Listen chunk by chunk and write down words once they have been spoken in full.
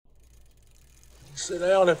Sit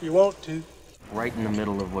down if you want to. Right in the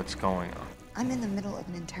middle of what's going on. I'm in the middle of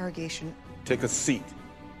an interrogation. Take a seat,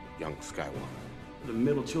 young Skywalker. The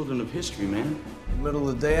middle children of history, man. Middle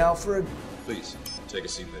of the day, Alfred. Please, take a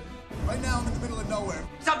seat there. Right now, I'm in the middle of nowhere.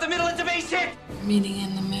 Stop the middle, it's a basic! Meeting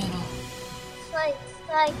in the middle. Fight.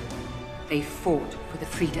 They fought for the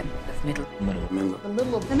freedom of middle. The middle of a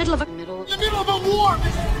middle. In the middle of a war!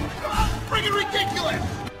 This is freaking ridiculous!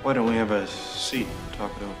 Why don't we have a seat and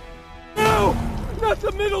talk it over? No! Not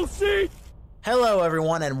the middle seat! Hello,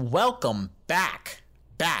 everyone, and welcome back,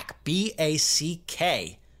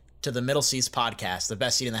 B-A-C-K, to the Middle Seats Podcast, the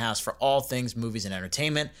best seat in the house for all things movies and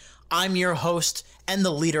entertainment. I'm your host and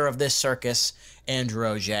the leader of this circus, Andrew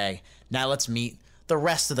Auger. Now let's meet the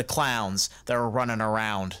rest of the clowns that are running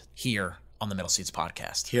around here on the Middle Seats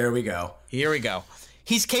Podcast. Here we go.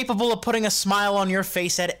 He's capable of putting a smile on your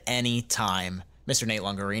face at any time, Mr. Nate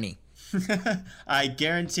Longarini. I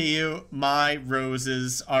guarantee you my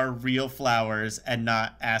roses are real flowers and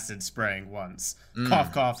not acid spraying ones.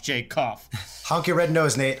 Cough, cough, Jake, cough. Honk your red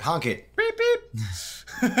nose, Nate. Honk it. Beep, beep.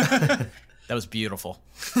 That was beautiful.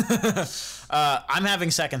 I'm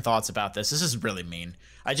having second thoughts about this. This is really mean.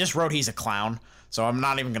 I just wrote he's a clown, so I'm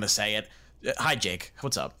not even going to say it. Hi, Jake.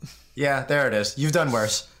 What's up? Yeah, there it is. You've done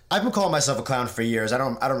worse. I've been calling myself a clown for years. I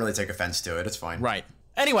don't really take offense to it. It's fine. Right.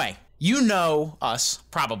 Anyway, you know us,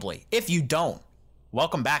 probably. If you don't,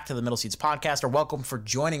 welcome back to the Middle Seats Podcast, or welcome for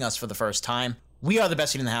joining us for the first time. We are the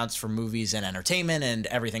best seat in the house for movies and entertainment and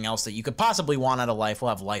everything else that you could possibly want out of life. We'll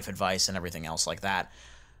have life advice and everything else like that.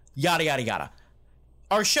 Yada, yada, yada.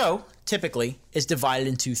 Our show, typically, is divided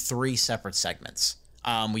into three separate segments.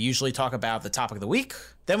 We usually talk about the topic of the week,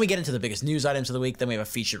 then we get into the biggest news items of the week, then we have a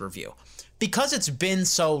featured review. Because it's been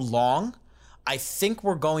so long, I think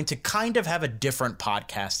we're going to kind of have a different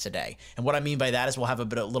podcast today. And what I mean by that is we'll have a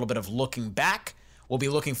little bit of looking back. We'll be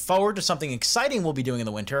looking forward to something exciting we'll be doing in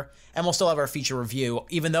the winter, and we'll still have our feature review,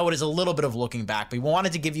 even though it is a little bit of looking back. We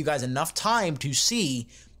wanted to give you guys enough time to see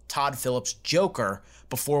Todd Phillips' Joker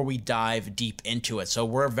before we dive deep into it. So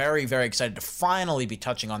we're very, very excited to finally be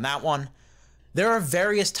touching on that one. There are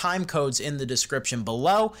various time codes in the description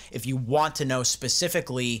below if you want to know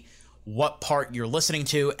specifically what part you're listening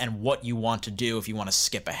to and what you want to do if you want to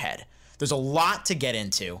skip ahead. There's a lot to get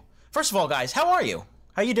into. First of all, guys, how are you?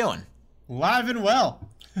 How you doing? Live and well.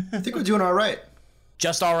 I think we're doing all right.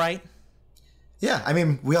 Just all right? Yeah, I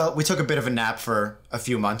mean, we took a bit of a nap for a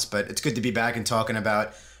few months, but it's good to be back and talking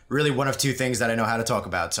about really one of two things that I know how to talk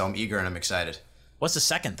about, so I'm eager and I'm excited. What's the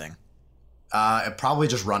second thing? Probably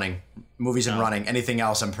just running. Movies and running. Anything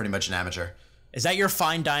else, I'm pretty much an amateur. Is that your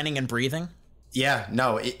fine dining and breathing? Yeah,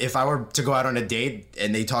 no. If I were to go out on a date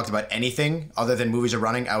and they talked about anything other than movies or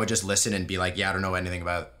running, I would just listen and be like, yeah, I don't know anything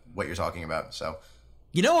about what you're talking about, so...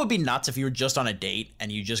 You know what would be nuts if you were just on a date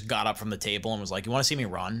and you just got up from the table and was like, you want to see me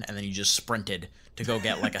run? And then you just sprinted to go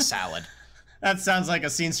get like a salad. That sounds like a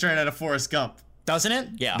scene straight out of Forrest Gump. Doesn't it?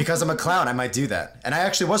 Yeah. Because I'm a clown, I might do that. And I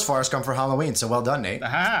actually was Forrest Gump for Halloween, so well done, Nate.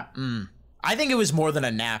 Aha! I think it was more than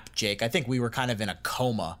a nap, Jake. I think we were kind of in a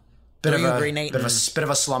coma. Bit Do you agree, Nate? Bit of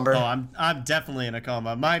a slumber. Oh, I'm definitely in a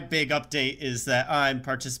coma. My big update is that I'm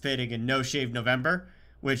participating in No Shave November,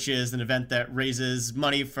 which is an event that raises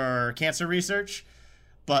money for cancer research.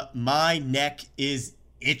 But my neck is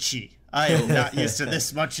itchy. I am not used to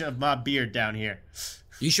this much of my beard down here.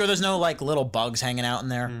 You sure there's no, like, little bugs hanging out in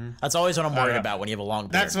there? That's always what I'm worried about when you have a long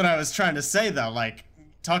beard. That's what I was trying to say, though. Like,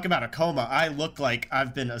 talk about a coma. I look like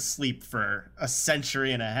I've been asleep for a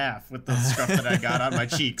century and a half with the scruff that I got on my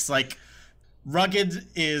cheeks. Like, rugged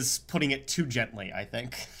is putting it too gently, I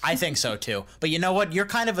think. I think so, too. But you know what? You're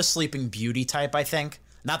kind of a sleeping beauty type, I think.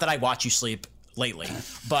 Not that I watch you sleep lately,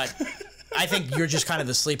 but... I think you're just kind of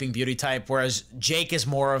the sleeping beauty type, whereas Jake is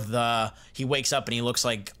more of he wakes up and he looks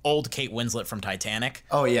like old Kate Winslet from Titanic.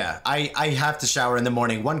 Oh, yeah. I have to shower in the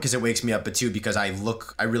morning, one, because it wakes me up, but two, because I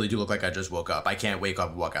really do look like I just woke up. I can't wake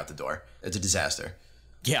up and walk out the door. It's a disaster.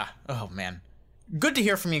 Yeah. Oh, man. Good to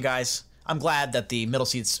hear from you guys. I'm glad that the Middle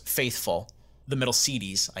Seats faithful, the Middle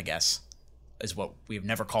Seaties, I guess, is what we've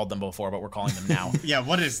never called them before, but we're calling them now. Yeah,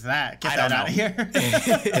 what is that? Get that out of here.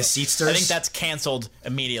 The Seatsters? I think that's canceled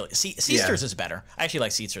immediately. Seatsters is better. I actually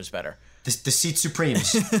like Seatsters better. The Seat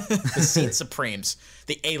Supremes. The Seat Supremes.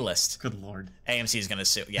 The A-list. Good Lord. AMC is going to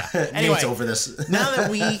sue. Yeah. Anyway, Nate's over this. Now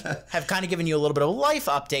that we have kind of given you a little bit of a life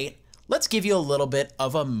update, let's give you a little bit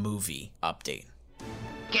of a movie update.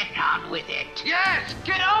 Get on with it. Yes,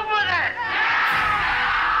 get on with it.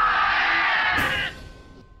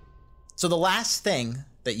 So the last thing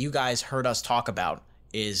that you guys heard us talk about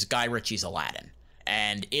is Guy Ritchie's Aladdin.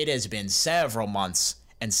 And it has been several months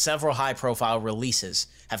and several high-profile releases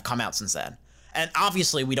have come out since then. And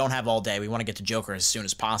obviously, we don't have all day. We want to get to Joker as soon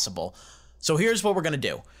as possible. So here's what we're going to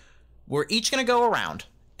do. We're each going to go around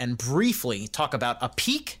and briefly talk about a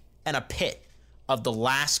peak and a pit of the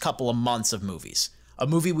last couple of months of movies. A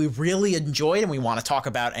movie we really enjoyed and we want to talk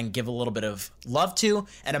about and give a little bit of love to,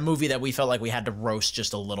 and a movie that we felt like we had to roast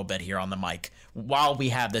just a little bit here on the mic while we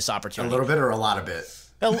have this opportunity. A little bit or a lot of it?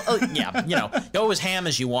 Yeah, you know, go as ham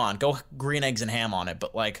as you want. Go green eggs and ham on it,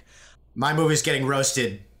 but like... My movie's getting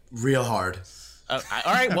roasted real hard. All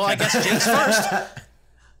right, well, I guess Jake's first.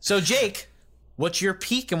 So, Jake, what's your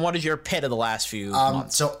peak and what is your pit of the last few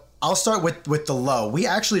months? So I'll start with the low. We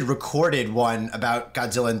actually recorded one about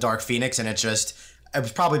Godzilla and Dark Phoenix, and it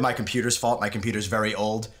was probably my computer's fault. My computer's very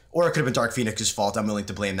old. Or it could have been Dark Phoenix's fault. I'm willing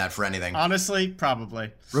to blame that for anything. Honestly,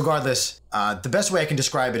 probably. Regardless, the best way I can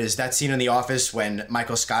describe it is that scene in The Office when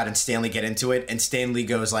Michael Scott and Stanley get into it, and Stanley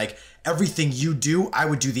goes like, everything you do, I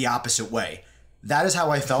would do the opposite way. That is how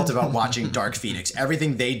I felt about watching Dark Phoenix.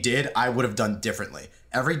 Everything they did, I would have done differently.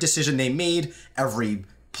 Every decision they made, every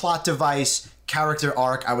plot device, character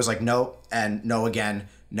arc, I was like, no, and no again,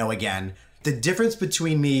 no again. The difference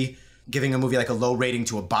between me giving a movie like a low rating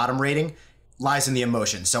to a bottom rating lies in the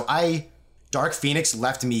emotion. So Dark Phoenix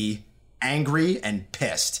left me angry and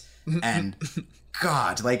pissed. And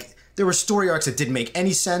God, like there were story arcs that didn't make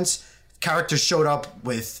any sense. Characters showed up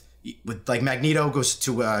with like Magneto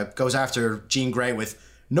goes after Jean Grey with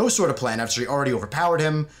no sort of plan after he already overpowered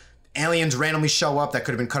him. Aliens randomly show up that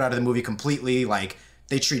could have been cut out of the movie completely. Like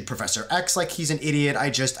they treat Professor X like he's an idiot.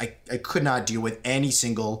 I could not deal with any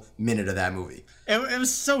single minute of that movie. It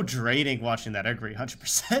was so draining watching that. I agree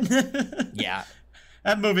 100%. Yeah.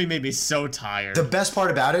 That movie made me so tired. The best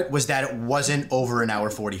part about it was that it wasn't over an hour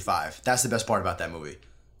 45. That's the best part about that movie.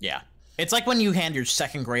 Yeah. It's like when you hand your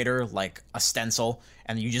second grader like a stencil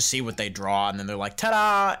and you just see what they draw and then they're like,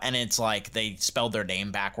 ta-da! And it's like they spelled their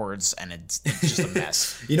name backwards and it's just a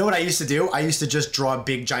mess. You know what I used to do? I used to just draw a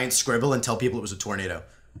big giant scribble and tell people it was a tornado.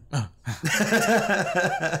 Oh.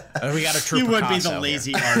 We got a true You would Picasso be the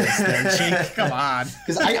lazy artist there, Jake. Come on.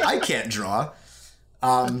 Because I can't draw.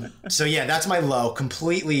 So yeah, that's my low.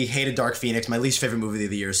 Completely hated Dark Phoenix. My least favorite movie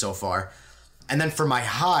of the year so far. And then for my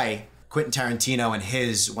high, Quentin Tarantino and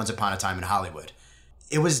his Once Upon a Time in Hollywood.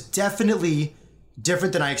 It was definitely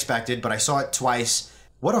different than I expected, but I saw it twice.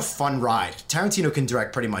 What a fun ride. Tarantino can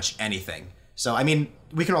direct pretty much anything. So, I mean,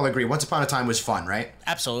 we can all agree, Once Upon a Time was fun, right?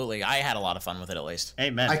 Absolutely. I had a lot of fun with it, at least.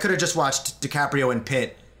 Amen. I could have just watched DiCaprio and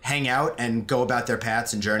Pitt hang out and go about their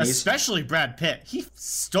paths and journeys. Especially Brad Pitt. He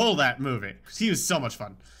stole that movie. He was so much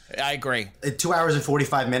fun. I agree. 2 hours and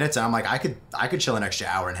 45 minutes, and I'm like, I could chill an extra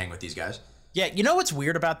hour and hang with these guys. Yeah, you know what's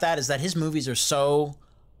weird about that is that his movies are so,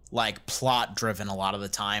 like, plot-driven a lot of the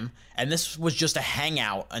time, and this was just a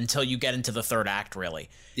hangout until you get into the third act, really.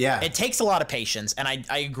 Yeah. It takes a lot of patience, and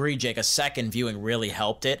I agree, Jake, a second viewing really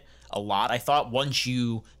helped it a lot. I thought once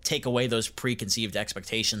you take away those preconceived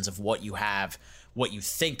expectations of what you have, what you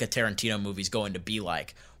think a Tarantino movie's going to be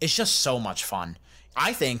like, it's just so much fun.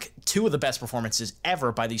 I think two of the best performances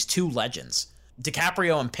ever by these two legends.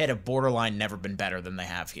 DiCaprio and Pitt have borderline never been better than they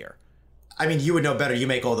have here. I mean, you would know better. You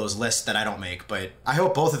make all those lists that I don't make, but I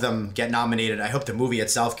hope both of them get nominated. I hope the movie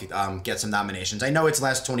itself gets some nominations. I know its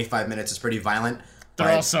last 25 minutes is pretty violent. They're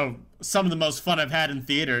also some of the most fun I've had in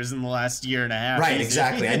theaters in the last year and a half. Right,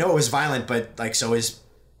 exactly. I know it was violent, but like so is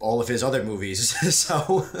all of his other movies.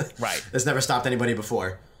 So right, it's never stopped anybody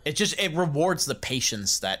before. It rewards the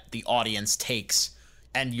patience that the audience takes,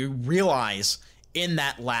 and you realize in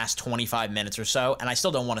that last 25 minutes or so, and I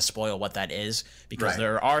still don't want to spoil what that is, because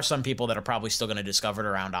there are some people that are probably still going to discover it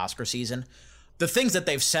around Oscar season. The things that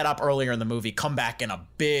they've set up earlier in the movie come back in a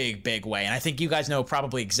big, big way, and I think you guys know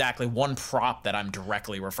probably exactly one prop that I'm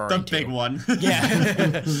directly referring to. The big one.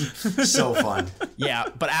 Yeah. So fun. Yeah,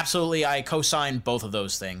 but absolutely, I co-sign both of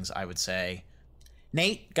those things, I would say.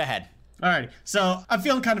 Nate, go ahead. All right, so I'm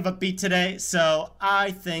feeling kind of upbeat today, so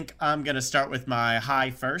I think I'm going to start with my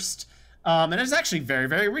high first. And it's actually very,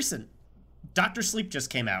 very recent. Dr. Sleep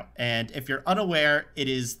just came out, and if you're unaware, it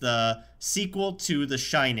is the sequel to The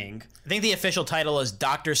Shining. I think the official title is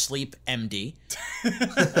Dr. Sleep MD.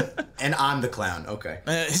 And I'm the clown. Okay.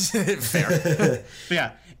 Fair. But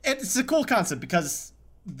yeah, it's a cool concept because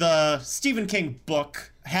the Stephen King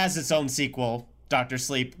book has its own sequel, Dr.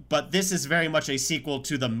 Sleep, but this is very much a sequel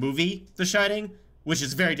to the movie The Shining, which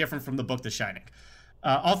is very different from the book The Shining.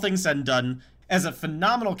 All things said and done, as a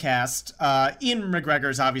phenomenal cast, Ian McGregor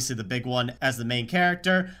is obviously the big one as the main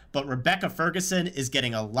character, but Rebecca Ferguson is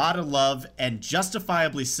getting a lot of love, and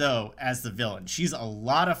justifiably so, as the villain. She's a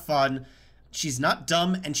lot of fun. She's not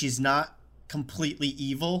dumb, and she's not completely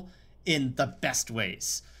evil in the best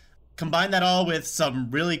ways. Combine that all with some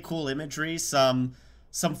really cool imagery, some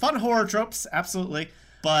fun horror tropes, absolutely.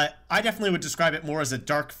 But I definitely would describe it more as a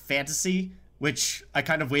dark fantasy, which I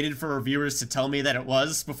kind of waited for reviewers to tell me that it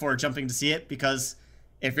was before jumping to see it, because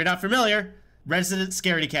if you're not familiar, resident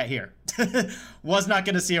scaredy cat here. Was not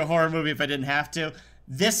going to see a horror movie if I didn't have to.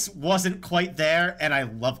 This wasn't quite there, and I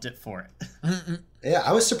loved it for it. Yeah,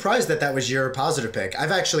 I was surprised that was your positive pick.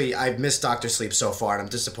 I've missed Dr. Sleep so far, and I'm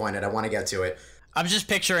disappointed. I want to get to it. I'm just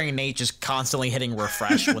picturing Nate just constantly hitting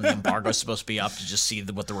refresh when the embargo's supposed to be up to just see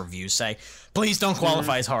what the reviews say. Please don't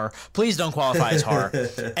qualify as horror. Please don't qualify as horror.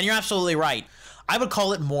 And you're absolutely right. I would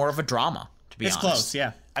call it more of a drama, to be honest. It's close,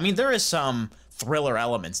 yeah. I mean, there is some thriller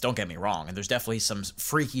elements, don't get me wrong, and there's definitely some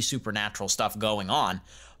freaky supernatural stuff going on,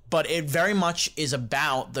 but it very much is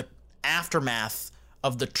about the aftermath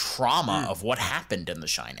of the trauma of what happened in The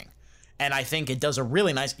Shining. And I think it does a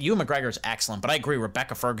really nice... Ewan McGregor's excellent, but I agree,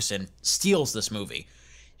 Rebecca Ferguson steals this movie.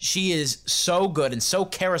 She is so good and so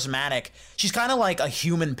charismatic. She's kind of like a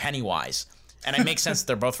human Pennywise. And it makes sense that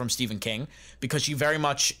they're both from Stephen King, because she very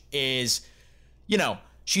much is, you know,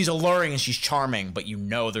 she's alluring and she's charming, but you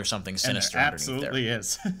know there's something sinister underneath there. Absolutely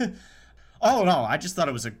is. Oh, no, I just thought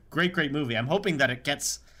it was a great, great movie. I'm hoping that it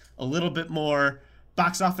gets a little bit more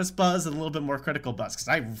box office buzz and a little bit more critical buzz, because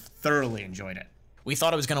I thoroughly enjoyed it. We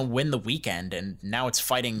thought it was going to win the weekend, and now it's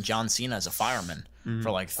fighting John Cena as a fireman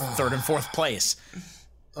for like third and fourth place.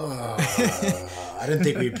 I didn't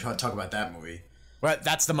think we'd talk about that movie. Well,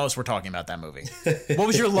 that's the most we're talking about that movie. What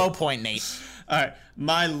was your low point, Nate? All right,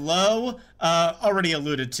 my low, already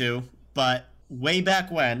alluded to, but way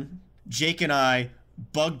back when, Jake and I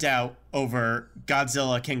bugged out over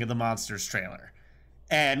Godzilla King of the Monsters trailer.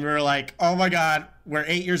 And we were like, oh my God, we're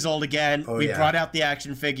 8 years old again. We brought out the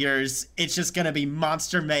action figures. It's just going to be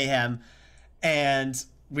monster mayhem. And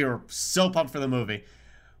we were so pumped for the movie.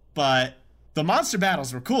 But the monster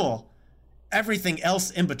battles were cool. Everything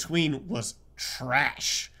else in between was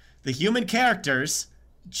trash. The human characters,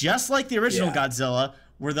 just like the original Godzilla,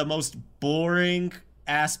 were the most boring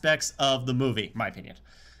aspects of the movie, in my opinion.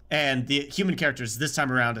 And the human characters this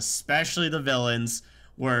time around, especially the villains,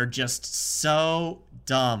 were just so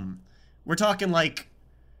dumb. We're talking like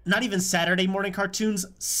not even Saturday morning cartoons,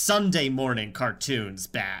 Sunday morning cartoons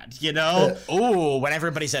bad, you know? Ooh, when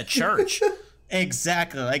everybody's at church.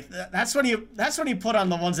 Exactly. Like that's when you put on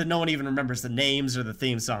the ones that no one even remembers the names or the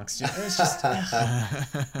theme songs. It's just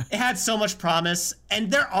it had so much promise,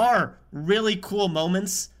 and there are really cool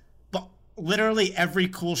moments, but literally every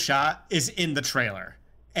cool shot is in the trailer.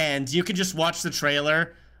 And you can just watch the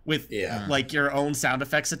trailer with like your own sound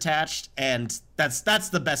effects attached, and that's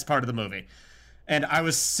the best part of the movie. And I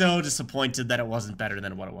was so disappointed that it wasn't better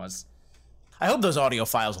than what it was. I hope those audio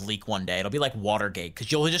files leak one day. It'll be like Watergate,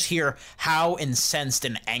 because you'll just hear how incensed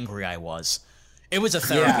and angry I was. It was a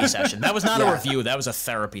therapy session. That was not a review. That was a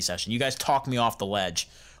therapy session. You guys talked me off the ledge,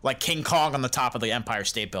 like King Kong on the top of the Empire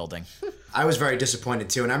State Building. I was very disappointed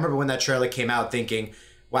too, and I remember when that trailer came out thinking,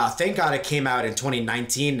 wow, thank God it came out in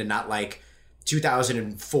 2019 and not like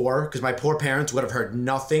 2004, because my poor parents would have heard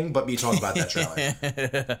nothing but me talk about that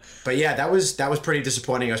trailer. But yeah, that was pretty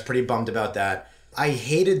disappointing. I was pretty bummed about that. I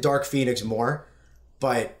hated Dark Phoenix more,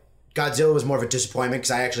 but Godzilla was more of a disappointment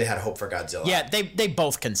because I actually had hope for Godzilla. Yeah, they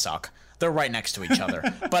both can suck. They're right next to each other.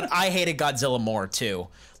 But I hated Godzilla more too.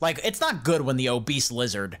 Like, it's not good when the obese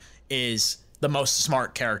lizard is the most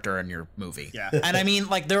smart character in your movie. Yeah. And I mean,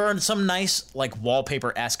 like, there are some nice like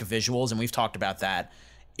wallpaper-esque visuals, and we've talked about that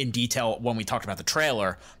in detail when we talked about the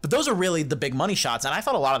trailer, but those are really the big money shots, and I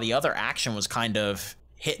thought a lot of the other action was kind of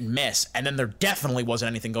hit and miss, and then there definitely wasn't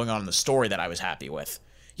anything going on in the story that I was happy with.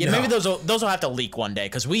 Maybe those will have to leak one day,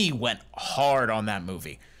 because we went hard on that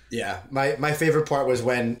movie. Yeah, my favorite part was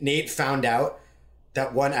when Nate found out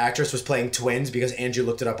that one actress was playing twins because Andrew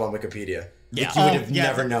looked it up on Wikipedia. Yeah. Like, you would have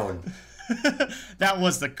never known. That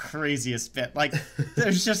was the craziest bit. Like,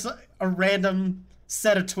 there's just a random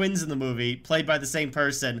set of twins in the movie played by the same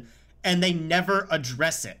person, and they never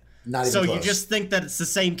address it. Not even so close. You just think that it's the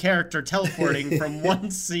same character teleporting from one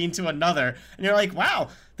scene to another, and you're like, wow,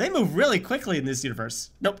 they move really quickly in this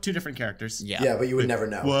universe. Nope, two different characters. Yeah, but you would never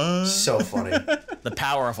know. What? So funny. The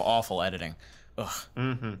power of awful editing. Ugh.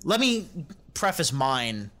 Mm-hmm. Let me preface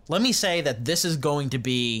mine. Let me say that this is going to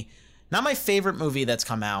be not my favorite movie that's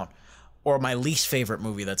come out, or my least favorite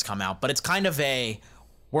movie that's come out, but it's kind of a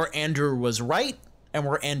where Andrew was right and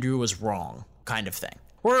where Andrew was wrong kind of thing.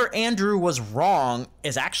 Where Andrew was wrong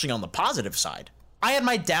is actually on the positive side. I had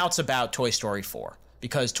my doubts about Toy Story 4,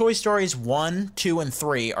 because Toy Stories 1, 2, and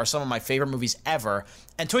 3 are some of my favorite movies ever,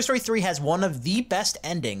 and Toy Story 3 has one of the best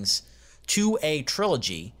endings to a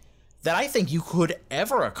trilogy that I think you could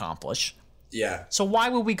ever accomplish. Yeah. So why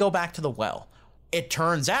would we go back to the well? It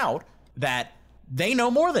turns out that they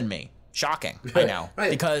know more than me. Shocking, I know.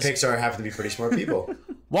 Right. Because Pixar happen to be pretty smart people.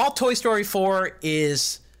 while Toy Story 4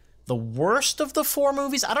 is the worst of the 4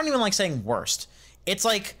 movies, I don't even like saying worst. It's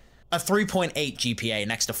like a 3.8 GPA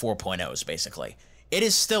next to 4.0s, basically. It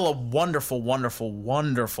is still a wonderful, wonderful,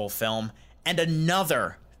 wonderful film and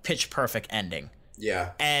another pitch perfect ending.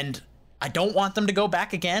 Yeah. And I don't want them to go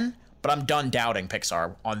back again, but I'm done doubting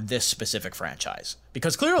Pixar on this specific franchise.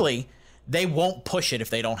 Because clearly, they won't push it if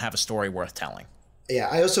they don't have a story worth telling. Yeah,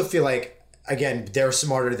 I also feel like, again, they're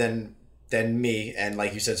smarter than me, and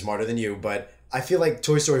like you said, smarter than you, but I feel like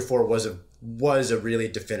Toy Story 4 was a really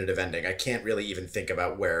definitive ending. I can't really even think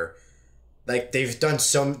about where, like, they've done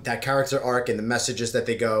that character arc and the messages that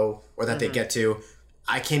they go, or that they get to.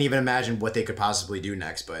 I can't even imagine what they could possibly do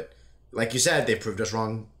next, but like you said, they proved us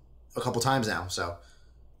wrong a couple times now, so.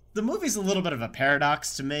 The movie's a little bit of a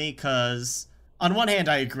paradox to me, because on one hand,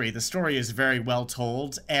 I agree, the story is very well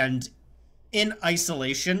told, and in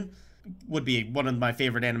isolation would be one of my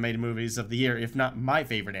favorite animated movies of the year, if not my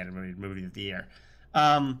favorite animated movie of the year.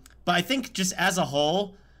 But I think just as a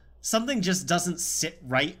whole, something just doesn't sit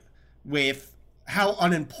right with how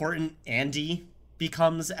unimportant Andy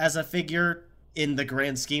becomes as a figure in the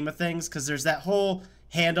grand scheme of things, because there's that whole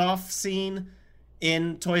handoff scene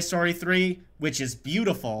in Toy Story 3, which is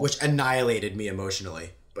beautiful. Which annihilated me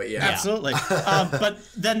emotionally. But yeah. Absolutely. But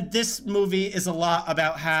then this movie is a lot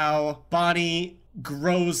about how Bonnie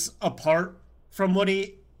grows apart from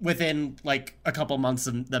Woody within like a couple months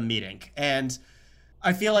of them meeting. And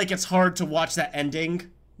I feel like it's hard to watch that ending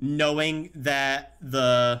knowing that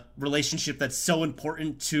the relationship that's so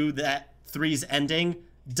important to that 3's ending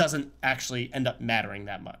doesn't actually end up mattering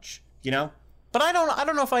that much, you know? But I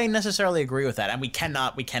don't know if I necessarily agree with that, and we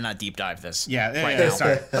cannot deep dive this. Now.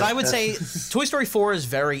 Sorry. But I would say Toy Story 4 is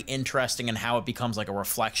very interesting in how it becomes like a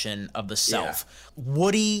reflection of the self. Yeah.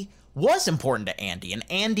 Woody was important to Andy, and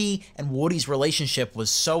Andy and Woody's relationship was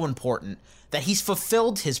so important that he's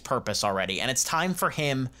fulfilled his purpose already, and it's time for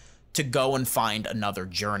him to go and find another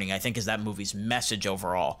journey, I think is that movie's message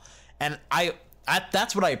overall. And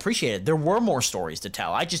that's what I appreciated. There were more stories to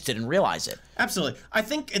tell. I just didn't realize it. Absolutely. I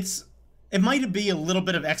think it might be a little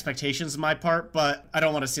bit of expectations on my part, but I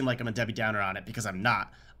don't want to seem like I'm a Debbie Downer on it, because I'm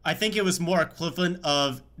not. I think it was more equivalent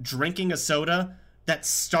of drinking a soda that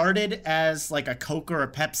started as like a Coke or a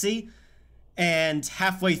Pepsi and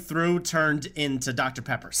halfway through turned into Dr.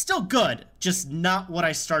 Pepper. Still good, just not what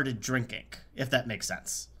I started drinking, if that makes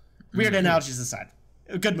sense. Weird analogies aside.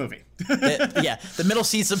 Good movie. The Middle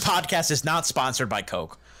Season podcast is not sponsored by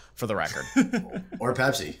Coke, for the record. Or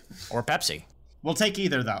Pepsi. Or Pepsi. We'll take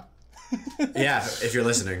either, though. Yeah, if you're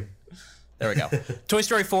listening. There we go. Toy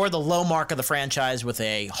Story 4, the low mark of the franchise with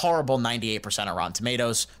a horrible 98% on Rotten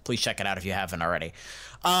Tomatoes. Please check it out if you haven't already.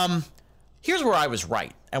 Here's where I was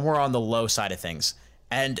right, and we're on the low side of things.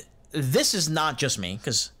 And this is not just me,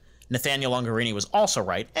 because Nathaniel Ungarini was also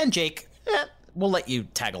right, and Jake, we'll let you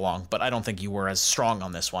tag along, but I don't think you were as strong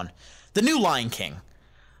on this one. The new Lion King.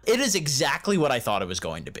 It is exactly what I thought it was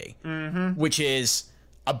going to be, which is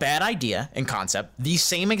a bad idea in concept, the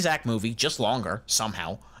same exact movie, just longer,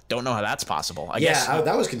 somehow. Don't know how that's possible. I guess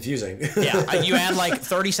that was confusing. Yeah, you add like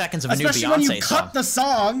 30 seconds of a Especially new Beyonce when you song. cut the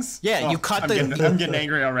songs. Yeah, you cut the... I'm getting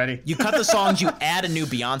angry already. You cut the songs, you add a new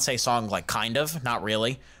Beyonce song, like kind of, not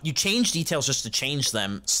really. You change details just to change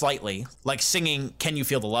them slightly, like singing Can You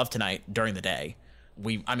Feel the Love Tonight during the day.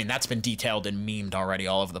 That's been detailed and memed already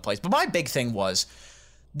all over the place. But my big thing was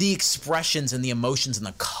the expressions and the emotions and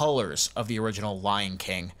the colors of the original Lion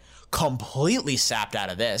King completely sapped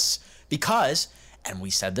out of this because, and we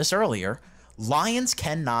said this earlier, lions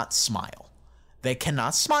cannot smile. They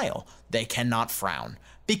cannot smile. They cannot frown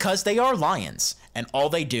because they are lions, and all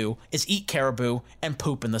they do is eat caribou and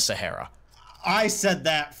poop in the Sahara. I said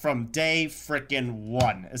that from day frickin'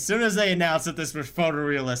 one. As soon as they announced that this was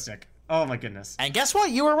photorealistic. Oh my goodness. And guess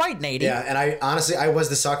what? You were right, Nady. Yeah, and I was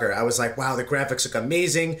the sucker. I was like, wow, the graphics look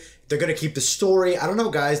amazing. They're going to keep the story. I don't know,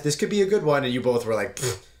 guys. This could be a good one. And you both were like,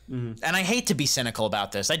 pfft. And I hate to be cynical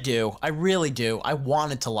about this. I do. I really do. I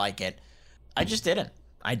wanted to like it. I just didn't.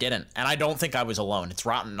 I didn't. And I don't think I was alone. It's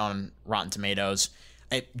rotten on Rotten Tomatoes.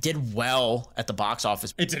 It did well at the box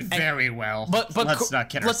office. It did very well. But let's not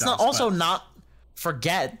kid ourselves. Let's not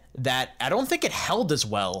forget that I don't think it held as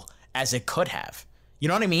well as it could have. You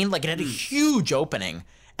know what I mean? Like, it had a huge opening.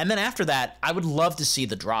 And then after that, I would love to see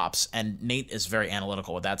the drops. And Nate is very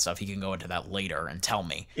analytical with that stuff. He can go into that later and tell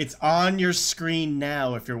me. It's on your screen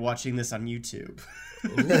now if you're watching this on YouTube.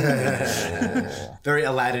 Very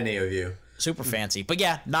Aladdin-y of you. Super fancy. But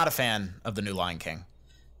yeah, not a fan of the new Lion King.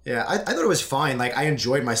 Yeah, I thought it was fine. Like, I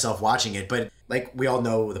enjoyed myself watching it, but like we all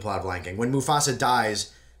know the plot of Lion King. When Mufasa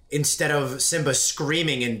dies, instead of Simba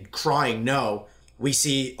screaming and crying no, we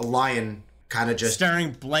see a lion kind of just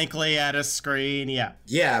staring blankly at a screen.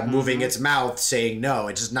 Yeah, moving its mouth saying no.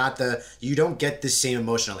 It's just not you don't get the same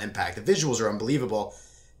emotional impact. The visuals are unbelievable,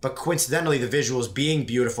 but coincidentally the visuals being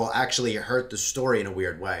beautiful actually hurt the story in a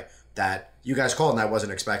weird way that you guys called and I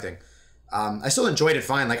wasn't expecting. I still enjoyed it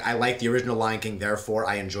fine. Like, I like the original Lion King, therefore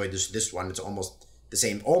I enjoyed this one. It's almost the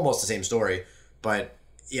same story, but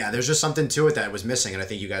yeah, there's just something to it that was missing, and I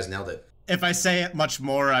think you guys nailed it. If I say it much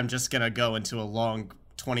more, I'm just gonna go into a long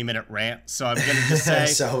 20-minute rant, so I'm gonna just say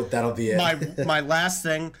so that'll be it. my last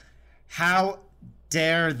thing, how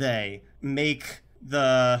dare they make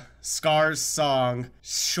the Scars song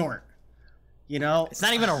short? You know, it's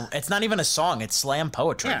not even a song. It's slam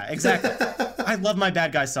poetry. Yeah, exactly. I love my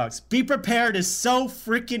Bad Guy songs. Be Prepared is so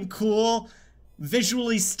freaking cool,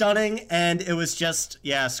 visually stunning, and it was just,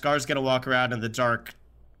 Scar's gonna walk around in the dark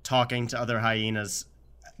talking to other hyenas.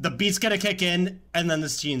 The beat's gonna kick in, and then the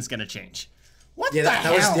scene's gonna change. That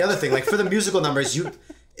was the other thing. Like, for the musical numbers,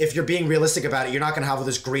 if you're being realistic about it, you're not gonna have all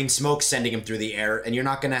this green smoke sending him through the air, and you're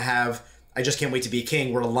not gonna have I Just Can't Wait to Be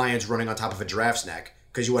King where a lion's running on top of a giraffe's neck,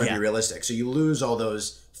 because you want to be realistic. So you lose all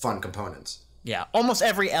those fun components. Yeah, almost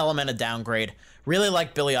every element a downgrade. Really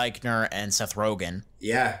like Billy Eichner and Seth Rogen.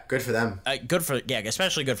 Yeah, good for them.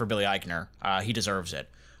 Especially good for Billy Eichner. He deserves it.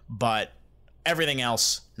 But everything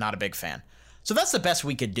else, not a big fan. So that's the best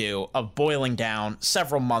we could do of boiling down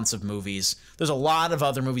several months of movies. There's a lot of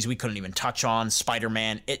other movies we couldn't even touch on.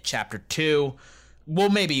 Spider-Man, It Chapter 2. We'll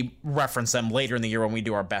maybe reference them later in the year when we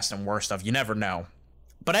do our best and worst of. You never know.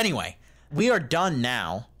 But anyway, we are done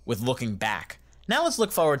now with looking back. Now let's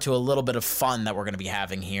look forward to a little bit of fun that we're going to be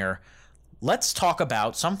having here. Let's talk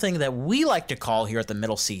about something that we like to call here at the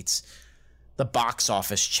Middle Seats, the Box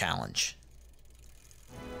Office Challenge.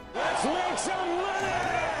 Let's make some money!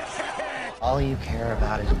 All you care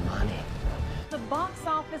about is money. The box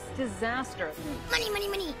office disaster. Money, money,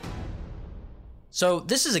 money. So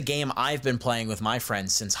this is a game I've been playing with my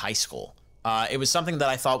friends since high school. It was something that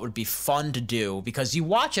I thought would be fun to do because you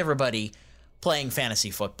watch everybody playing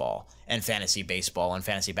fantasy football and fantasy baseball and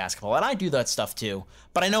fantasy basketball, and I do that stuff too.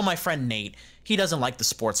 But I know my friend Nate, he doesn't like the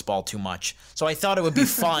sports ball too much, so I thought it would be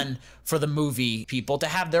fun for the movie people to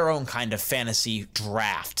have their own kind of fantasy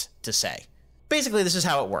draft to say. Basically, this is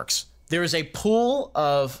how it works. There is a pool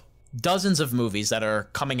of dozens of movies that are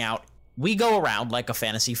coming out. We go around like a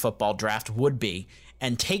fantasy football draft would be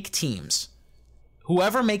and take teams.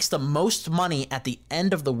 Whoever makes the most money at the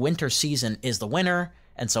end of the winter season is the winner,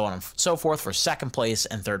 and so on and so forth for second place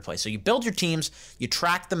and third place. So you build your teams, you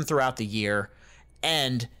track them throughout the year,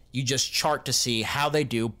 and you just chart to see how they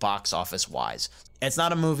do box office wise. It's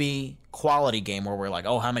not a movie quality game where we're like,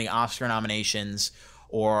 oh, how many Oscar nominations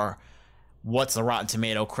or what's the Rotten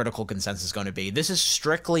Tomato critical consensus going to be. This is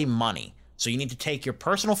strictly money. So you need to take your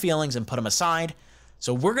personal feelings and put them aside.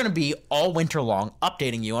 So we're going to be all winter long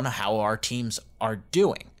updating you on how our teams are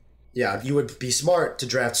doing. Yeah, you would be smart to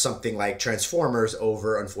draft something like Transformers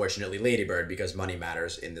over, unfortunately, Lady Bird, because money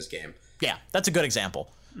matters in this game. Yeah, that's a good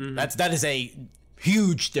example. Mm-hmm. That is a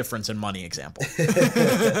huge difference in money example.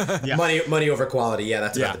 Yeah. Money over quality. Yeah,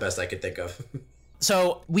 that's about the best I could think of.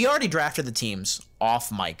 So we already drafted the teams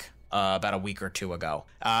off mic about a week or two ago.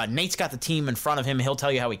 Nate's got the team in front of him. He'll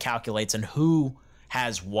tell you how he calculates and who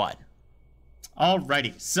has what.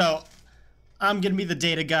 Alrighty, so I'm going to be the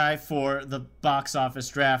data guy for the box office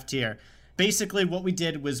draft here. Basically, what we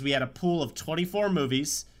did was we had a pool of 24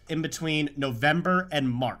 movies in between November and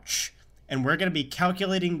March. And we're going to be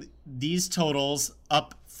calculating these totals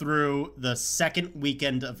up through the second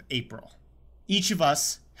weekend of April. Each of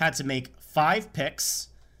us had to make 5 picks.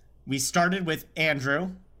 We started with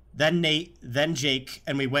Andrew, then Nate, then Jake,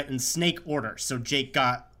 and we went in snake order. So Jake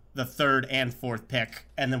got the 3rd and 4th pick,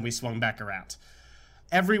 and then we swung back around.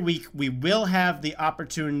 Every week, we will have the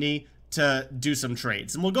opportunity to do some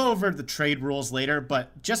trades. And we'll go over the trade rules later,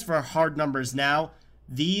 but just for hard numbers now,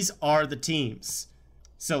 these are the teams.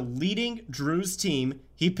 So leading Drew's team,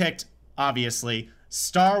 he picked, obviously,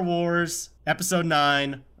 Star Wars Episode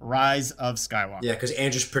 9, Rise of Skywalker. Yeah, because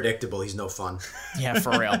Andrew's predictable. He's no fun. Yeah,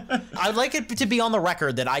 for real. I'd like it to be on the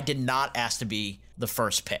record that I did not ask to be the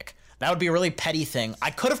first pick. That would be a really petty thing. I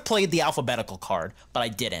could have played the alphabetical card, but I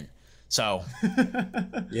didn't. So.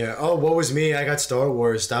 Yeah. Oh, what was me? I got Star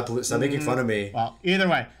Wars. Stop making fun of me. Well, either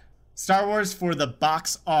way, Star Wars for the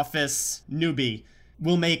box office newbie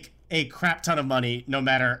will make a crap ton of money no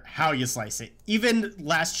matter how you slice it. Even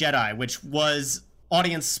Last Jedi, which was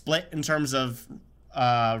audience split in terms of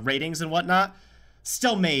ratings and whatnot,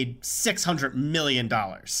 still made $600 million.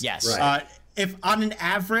 Yes. Right. If on an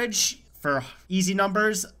average, for easy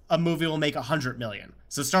numbers, a movie will make $100 million.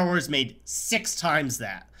 So Star Wars made 6 times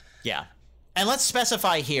that. Yeah. And let's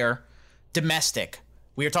specify here, domestic.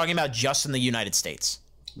 We are talking about just in the United States.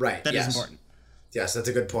 Right. That is important. Yes, that's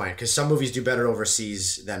a good point, because some movies do better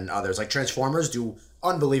overseas than others. Like Transformers do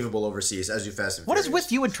unbelievable overseas, as do Fast and What Furious. is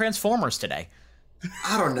with you and Transformers today?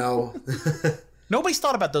 I don't know. Nobody's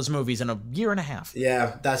thought about those movies in a year and a half.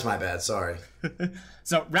 Yeah, that's my bad. Sorry.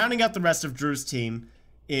 So rounding out the rest of Drew's team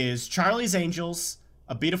is Charlie's Angels,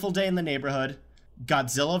 A Beautiful Day in the Neighborhood,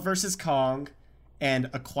 Godzilla vs. Kong, and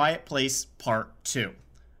A Quiet Place Part 2.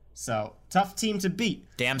 So, tough team to beat.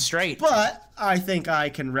 Damn straight. But I think I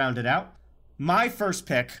can round it out. My first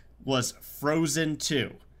pick was Frozen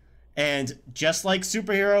 2. And just like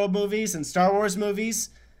superhero movies and Star Wars movies,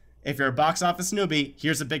 if you're a box office newbie,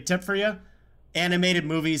 here's a big tip for you. Animated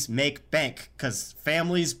movies make bank because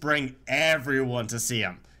families bring everyone to see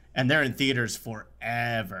them. And they're in theaters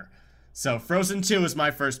forever. So Frozen 2 is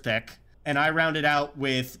my first pick. And I rounded out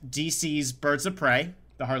with DC's Birds of Prey,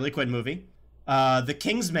 the Harley Quinn movie, The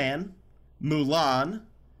King's Man, Mulan,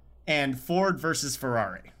 and Ford versus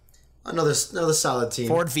Ferrari. Another solid team.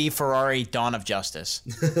 Ford v Ferrari, Dawn of Justice.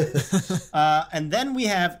 And then we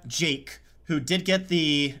have Jake, who did get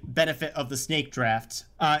the benefit of the snake draft.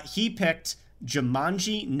 He picked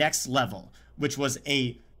Jumanji Next Level, which was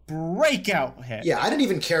a breakout hit. Yeah, I didn't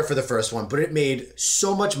even care for the first one, but it made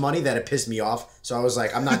so much money that it pissed me off. So I was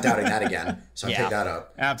like, I'm not doubting that again. So I picked that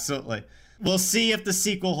up. Absolutely. We'll see if the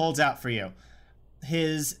sequel holds out for you.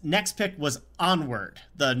 His next pick was Onward,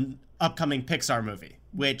 the upcoming Pixar movie,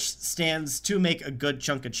 which stands to make a good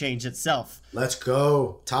chunk of change itself. Let's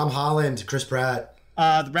go. Tom Holland, Chris Pratt.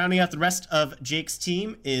 Rounding out the rest of Jake's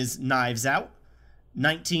team is Knives Out,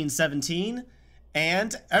 1917,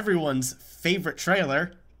 and everyone's favorite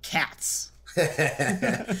trailer, Cats.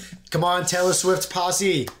 Come on, Taylor Swift's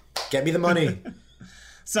posse. Get me the money.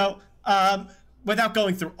 So, without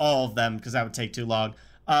going through all of them, because that would take too long,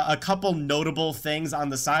 a couple notable things on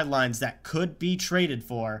the sidelines that could be traded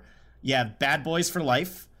for. You have Bad Boys for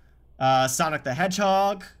Life, Sonic the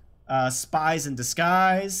Hedgehog, Spies in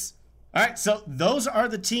Disguise. All right, so those are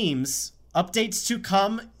the teams. Updates to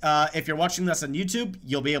come. If you're watching this on YouTube,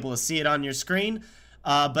 you'll be able to see it on your screen.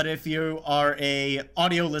 But if you are a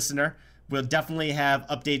audio listener, we'll definitely have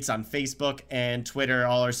updates on Facebook and Twitter,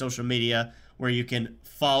 all our social media, where you can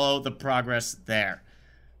follow the progress there.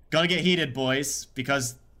 Gonna get heated, boys,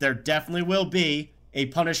 because there definitely will be a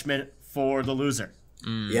punishment for the loser.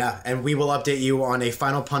 Yeah, and we will update you on a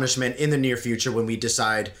final punishment in the near future when we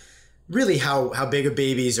decide really how big of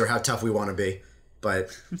babies or how tough we want to be. But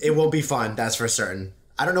it will be fun, that's for certain.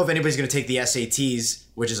 I don't know if anybody's going to take the SATs,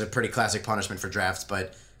 which is a pretty classic punishment for drafts,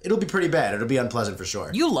 but it'll be pretty bad. It'll be unpleasant for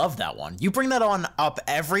sure. You love that one. You bring that on up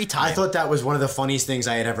every time. I thought that was one of the funniest things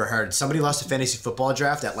I had ever heard. Somebody lost a fantasy football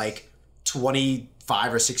draft at like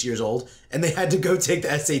 25 or 6 years old, and they had to go take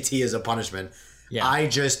the SAT as a punishment. Yeah.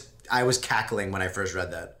 I was cackling when I first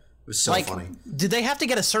read that. It was so funny. Did they have to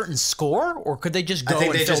get a certain score, or could they just go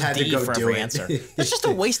and fill had D to go for do every it. answer? It's just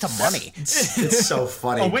a waste of money. It's so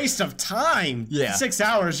funny. A waste of time. Yeah. 6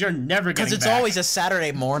 hours, you're never getting back. Because it's always a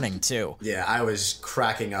Saturday morning, too. Yeah, I was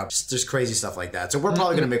cracking up. Just crazy stuff like that. So we're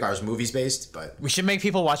probably going to make ours movies-based, but... We should make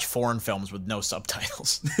people watch foreign films with no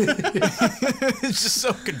subtitles. It's just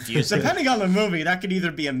so confusing. Depending on the movie, that could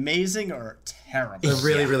either be amazing or terrible. A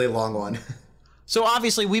really, really long one. So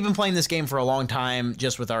obviously, we've been playing this game for a long time,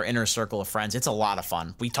 just with our inner circle of friends. It's a lot of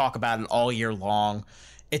fun. We talk about it all year long.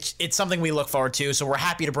 It's something we look forward to, so we're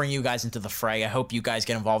happy to bring you guys into the fray. I hope you guys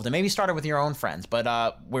get involved and maybe start it with your own friends, but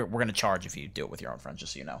we're going to charge if you do it with your own friends,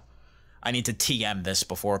 just so you know. I need to TM this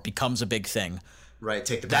before it becomes a big thing. Right,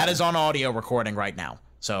 take the That is on audio recording right now,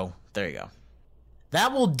 so there you go.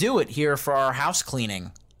 That will do it here for our house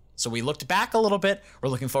cleaning. So we looked back a little bit. We're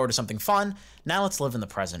looking forward to something fun. Now let's live in the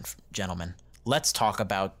present, gentlemen. Let's talk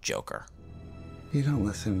about Joker. You don't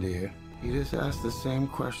listen, do you? You just ask the same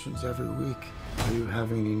questions every week. Do you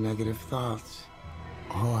have any negative thoughts?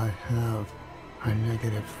 All I have are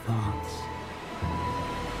negative thoughts.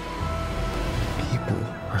 People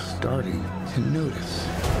are starting to notice.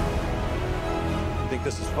 You think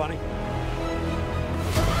this is funny?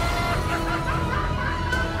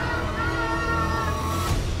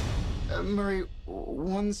 Murray,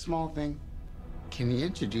 one small thing. Can you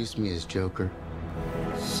introduce me as Joker?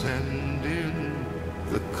 Send in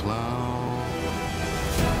the clown.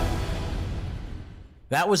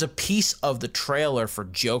 That was a piece of the trailer for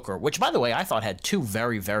Joker, which, by the way, I thought had 2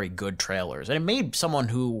 very, very good trailers. And it made someone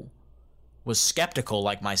who was skeptical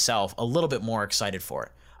like myself a little bit more excited for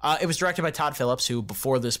it. It was directed by Todd Phillips, who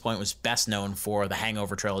before this point was best known for the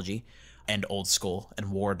Hangover trilogy and Old School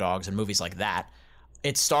and War Dogs and movies like that.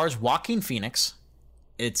 It stars Joaquin Phoenix.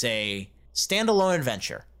 It's a standalone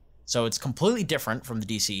adventure. So it's completely different from the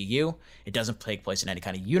DCEU. It doesn't take place in any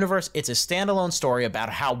kind of universe. It's a standalone story about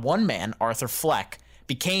how one man, Arthur Fleck,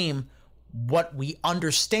 became what we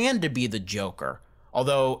understand to be the Joker,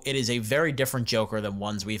 although it is a very different Joker than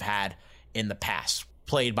ones we've had in the past,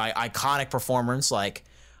 played by iconic performers like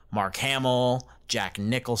Mark Hamill, Jack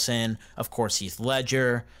Nicholson, of course Heath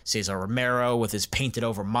Ledger, Cesar Romero with his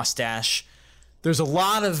painted-over mustache. There's a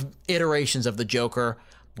lot of iterations of the Joker,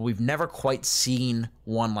 but we've never quite seen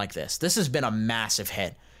one like this. This has been a massive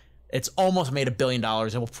hit. It's almost made $1 billion.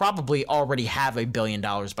 It will probably already have $1 billion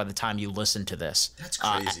by the time you listen to this. That's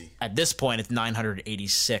crazy. At this point, it's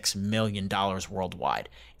 $986 million worldwide.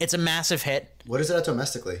 It's a massive hit. What is it at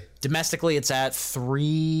domestically? Domestically, it's at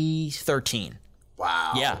 $313.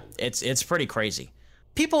 Wow. Yeah, it's pretty crazy.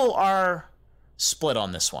 People are split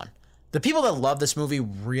on this one. The people that love this movie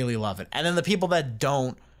really love it. And then the people that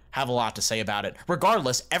don't have a lot to say about it.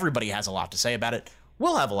 Regardless, everybody has a lot to say about it.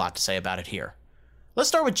 We'll have a lot to say about it here. Let's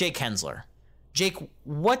start with Jake Hensler. Jake,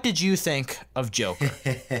 what did you think of Joker?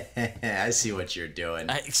 I see what you're doing.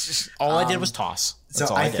 All I did was toss. That's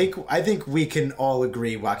so all I think we can all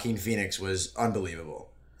agree Joaquin Phoenix was unbelievable.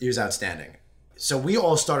 He was outstanding. So we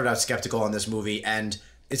all started out skeptical on this movie, and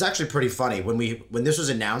it's actually pretty funny. When this was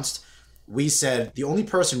announced, we said the only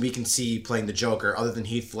person we can see playing the Joker other than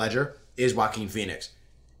Heath Ledger is Joaquin Phoenix.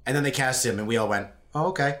 And then they cast him, and we all went, oh,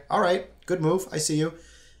 okay, all right, good move, I see you.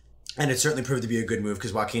 And it certainly proved to be a good move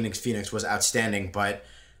because Joaquin Phoenix was outstanding. But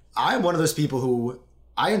I'm one of those people who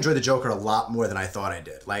I enjoy the Joker a lot more than I thought I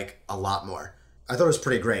did. Like, a lot more. I thought it was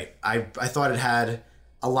pretty great. I thought it had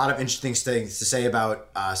a lot of interesting things to say about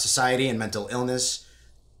society and mental illness.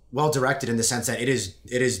 Well directed in the sense that it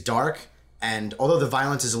is dark. And although the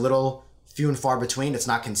violence is a little few and far between, it's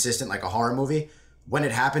not consistent like a horror movie. When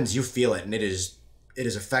it happens, you feel it. And it is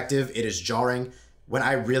effective. It is jarring. When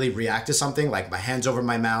I really react to something, like my hands over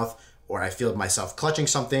my mouth, or I feel myself clutching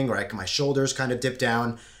something, or my shoulders kind of dip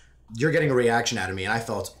down, you're getting a reaction out of me. And I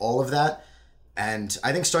felt all of that. And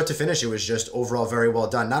I think start to finish, it was just overall very well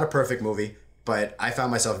done. Not a perfect movie, but I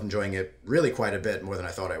found myself enjoying it really quite a bit more than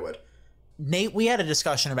I thought I would. Nate, we had a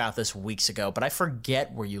discussion about this weeks ago, but I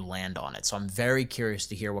forget where you land on it. So I'm very curious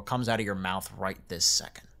to hear what comes out of your mouth right this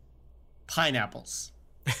second. Pineapples.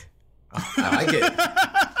 I like it.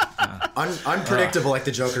 Unpredictable like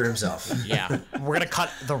the Joker himself. Yeah. We're going to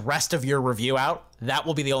cut the rest of your review out. That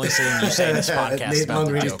will be the only thing you say in this podcast Nate about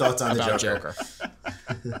Mungree's thoughts on the Joker.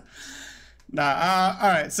 All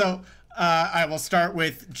right. So I will start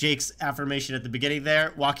with Jake's affirmation at the beginning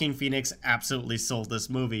there. Joaquin Phoenix absolutely sold this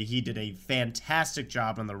movie. He did a fantastic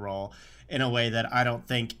job in the role in a way that I don't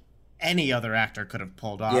think any other actor could have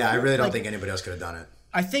pulled off. Yeah, I really don't think anybody else could have done it.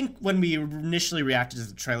 I think when we initially reacted to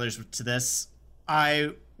the trailers to this,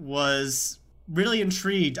 I was really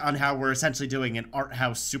intrigued on how we're essentially doing an art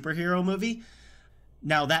house superhero movie.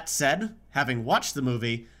 Now, that said, having watched the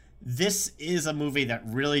movie, this is a movie that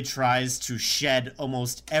really tries to shed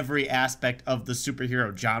almost every aspect of the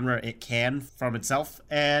superhero genre it can from itself.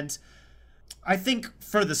 And I think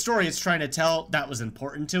for the story it's trying to tell, that was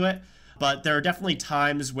important to it. But there are definitely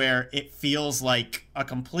times where it feels like a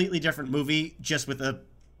completely different movie just with a,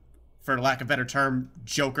 for lack of a better term,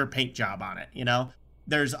 Joker paint job on it, you know?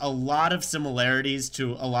 There's a lot of similarities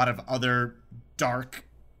to a lot of other dark,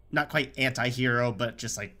 not quite anti-hero, but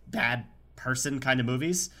just like bad person kind of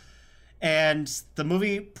movies. And the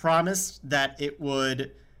movie promised that it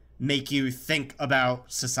would make you think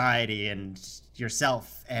about society and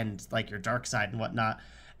yourself and like your dark side and whatnot.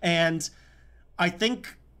 And I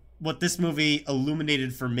think what this movie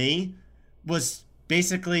illuminated for me was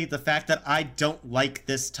basically the fact that I don't like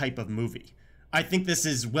this type of movie. I think this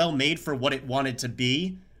is well made for what it wanted to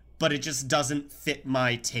be, but it just doesn't fit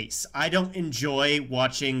my taste. I don't enjoy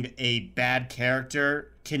watching a bad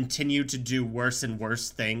character continue to do worse and worse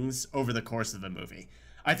things over the course of a movie.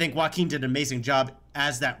 I think Joaquin did an amazing job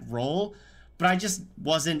as that role, but I just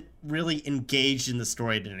wasn't really engaged in the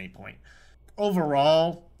story at any point.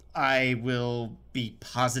 Overall, I will be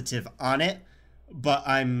positive on it, but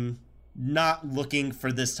I'm not looking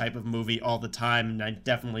for this type of movie all the time, and I'm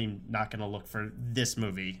definitely not going to look for this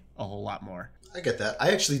movie a whole lot more. I get that. I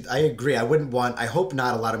agree. I hope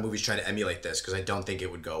not a lot of movies try to emulate this because I don't think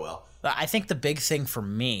it would go well. I think the big thing for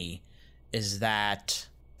me is that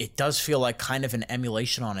it does feel like kind of an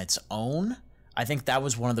emulation on its own. I think that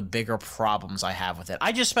was one of the bigger problems I have with it.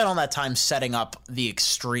 I just spent all that time setting up the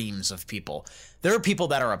extremes of people. There are people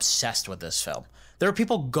that are obsessed with this film. There are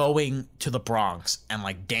people going to the Bronx and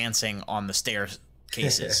like dancing on the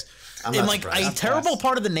staircases in like a terrible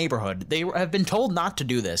part of the neighborhood. They have been told not to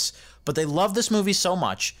do this, but they love this movie so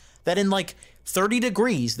much that in like 30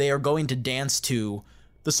 degrees, they are going to dance to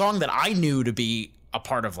the song that I knew to be a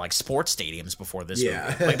part of like sports stadiums before this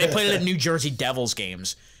movie. Like they played it at New Jersey Devils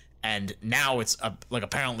games, and now it's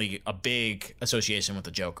apparently a big association with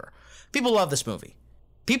the Joker. People love this movie.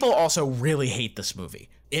 People also really hate this movie.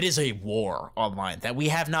 It is a war online that we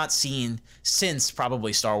have not seen since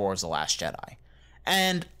probably Star Wars: The Last Jedi.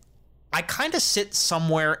 And I kind of sit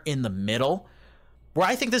somewhere in the middle where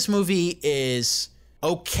I think this movie is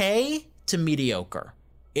okay to mediocre.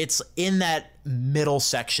 It's in that middle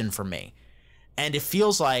section for me. And it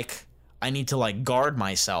feels like I need to like guard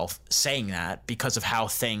myself saying that because of how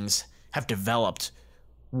things have developed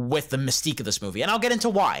with the mystique of this movie. And I'll get into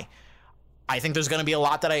why. I think there's going to be a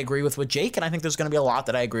lot that I agree with Jake, and I think there's going to be a lot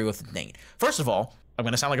that I agree with Nate. First of all, I'm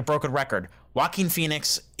going to sound like a broken record. Joaquin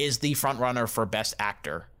Phoenix is the front runner for Best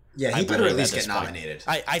Actor. Yeah, he better at least get nominated.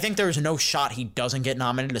 I think there's no shot he doesn't get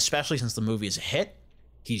nominated, especially since the movie is a hit.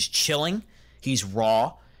 He's chilling. He's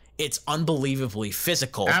raw. It's unbelievably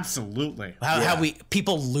physical. Absolutely. How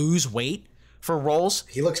people lose weight for roles.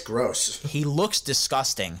 He looks gross. He looks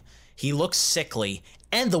disgusting. He looks sickly.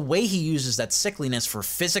 And the way he uses that sickliness for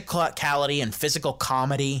physicality and physical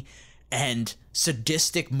comedy and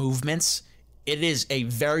sadistic movements, it is a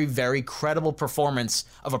very, very credible performance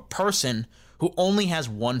of a person who only has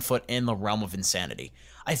one foot in the realm of insanity.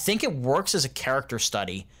 I think it works as a character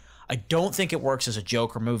study. I don't think it works as a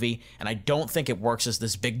Joker movie, and I don't think it works as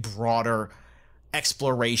this big, broader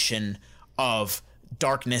exploration of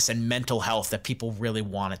darkness and mental health that people really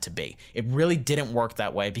want it to be. It really didn't work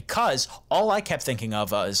that way because all I kept thinking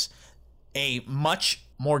of was a much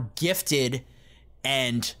more gifted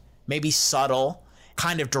and maybe subtle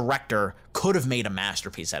kind of director could have made a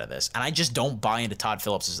masterpiece out of this. And I just don't buy into Todd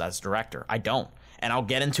Phillips as director. I don't. And I'll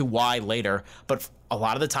get into why later, but a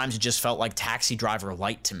lot of the times it just felt like Taxi Driver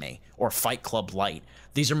light to me or Fight Club light.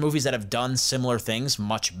 These are movies that have done similar things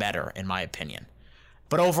much better, in my opinion.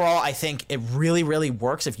 But overall, I think it really, really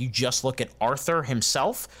works if you just look at Arthur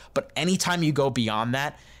himself. But anytime you go beyond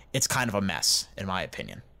that, it's kind of a mess, in my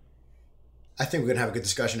opinion. I think we're going to have a good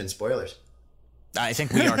discussion in spoilers. I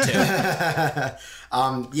think we are too.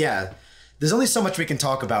 Yeah, there's only so much we can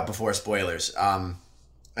talk about before spoilers. And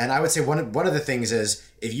I would say one of the things is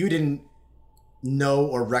if you didn't know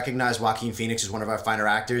or recognize Joaquin Phoenix as one of our finer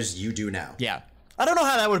actors, you do now. Yeah. I don't know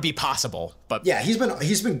how that would be possible, but yeah,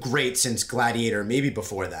 he's been great since Gladiator, maybe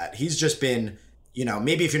before that. He's just been,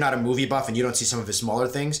 maybe if you're not a movie buff and you don't see some of his smaller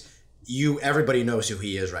things, everybody knows who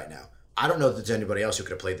he is right now. I don't know if there's anybody else who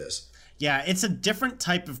could have played this. Yeah, it's a different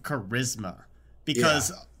type of charisma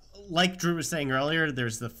because like Drew was saying earlier,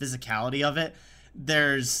 there's the physicality of it.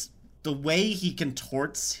 There's the way he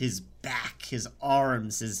contorts his back, his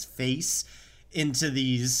arms, his face into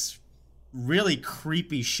these really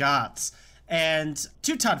creepy shots. And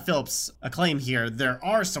to Todd Phillips' acclaim here, there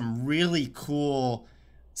are some really cool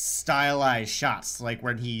stylized shots, like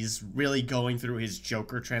when he's really going through his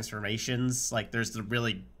Joker transformations. Like there's the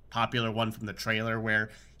really popular one from the trailer where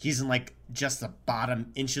he's in like just the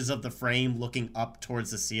bottom inches of the frame looking up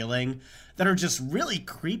towards the ceiling that are just really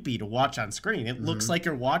creepy to watch on screen. It looks like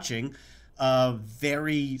you're watching a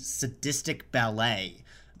very sadistic ballet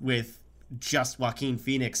with just Joaquin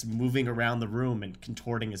Phoenix moving around the room and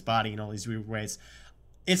contorting his body in all these weird ways.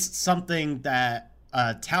 It's something that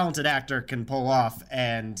a talented actor can pull off,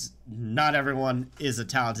 and not everyone is a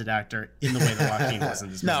talented actor in the way that Joaquin was in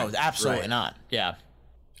this movie. No, absolutely not. Yeah.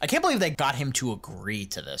 I can't believe they got him to agree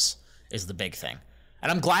to this is the big thing.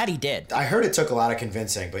 And I'm glad he did. I heard it took a lot of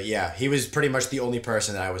convincing, but yeah, he was pretty much the only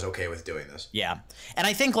person that I was okay with doing this. Yeah. And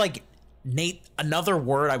I think, like, Nate, another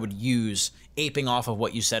word I would use, aping off of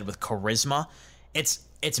what you said with charisma, it's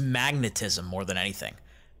magnetism more than anything.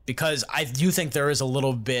 Because I do think there is a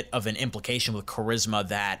little bit of an implication with charisma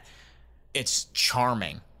that it's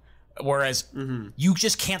charming. Whereas you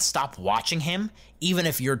just can't stop watching him, even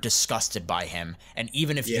if you're disgusted by him, and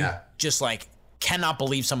even if you just, like, cannot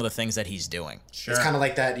believe some of the things that he's doing. Sure. It's kind of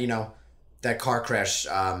like that, that car crash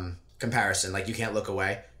comparison. Like, you can't look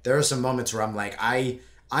away. There are some moments where I'm like, I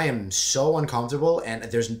am so uncomfortable, and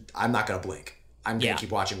I'm not going to blink. I'm going to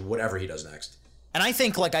keep watching whatever he does next. And I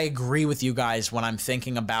think, like, I agree with you guys when I'm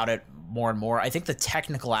thinking about it more and more. I think the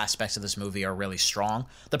technical aspects of this movie are really strong.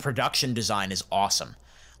 The production design is awesome.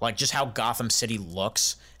 Like, just how Gotham City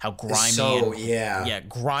looks, how grimy.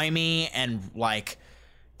 Grimy and, like,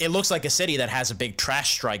 it looks like a city that has a big trash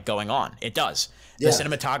strike going on. It does. The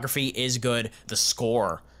cinematography is good. The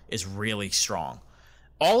score is really strong.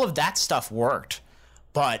 All of that stuff worked.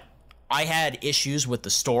 but I had issues with the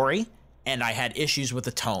story and I had issues with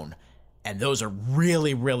the tone, and those are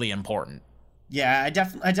really, really important. Yeah, I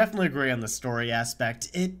definitely agree on the story aspect.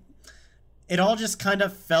 It all just kind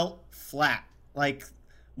of felt flat. Like,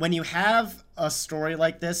 when you have a story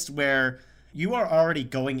like this where you are already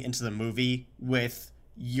going into the movie with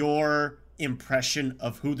your impression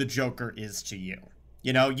of who the Joker is to you.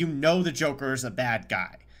 You know the Joker is a bad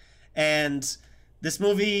guy. And this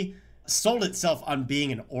movie sold itself on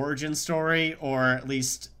being an origin story, or at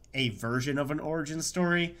least a version of an origin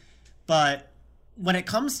story. But when it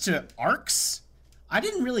comes to arcs, I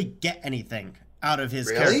didn't really get anything out of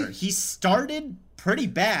his character. He started pretty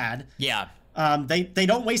bad. Yeah. They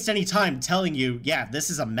don't waste any time telling you, yeah, this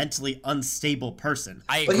is a mentally unstable person.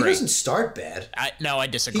 I agree. But he doesn't start bad. I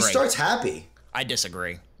disagree. He starts happy. I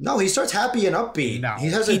disagree. No, he starts happy and upbeat. No, he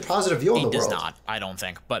has a positive view on the world. He does not, I don't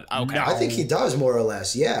think. But okay. No. I think he does, more or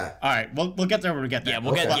less, yeah. All right, we'll get there when we get there.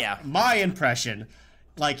 Yeah, My impression,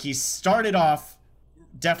 like, he started off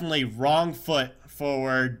definitely wrong foot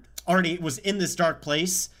forward, already was in this dark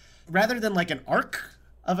place. Rather than like an arc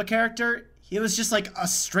of a character, it was just like a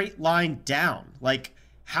straight line down. Like,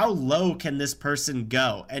 how low can this person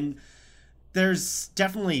go? And there's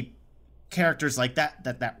definitely characters like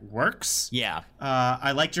that works. Yeah.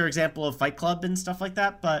 I liked your example of Fight Club and stuff like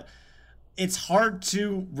that, but it's hard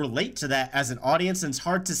to relate to that as an audience, and it's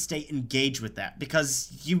hard to stay engaged with that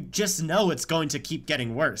because you just know it's going to keep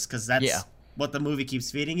getting worse because that's what the movie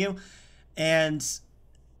keeps feeding you. And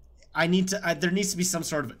there needs to be some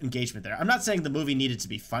sort of engagement there. I'm not saying the movie needed to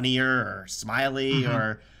be funnier or smiley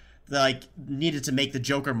or like needed to make the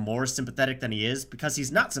Joker more sympathetic than he is, because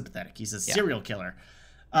he's not sympathetic. He's a serial killer.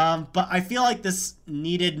 But I feel like this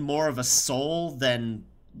needed more of a soul than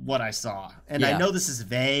what I saw. And I know this is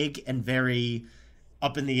vague and very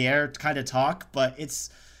up in the air kind of talk, but it's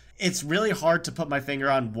really hard to put my finger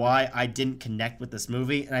on why I didn't connect with this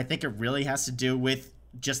movie. And I think it really has to do with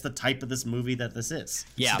just the type of this movie that this is.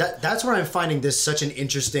 Yeah. That's why I'm finding this such an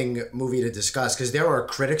interesting movie to discuss, because there are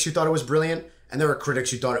critics who thought it was brilliant, and there are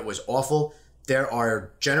critics who thought it was awful. There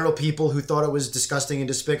are general people who thought it was disgusting and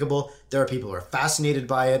despicable. There are people who are fascinated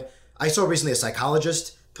by it. I saw recently a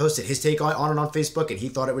psychologist posted his take on it on Facebook, and he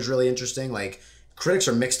thought it was really interesting. Like, critics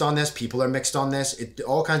are mixed on this. People are mixed on this.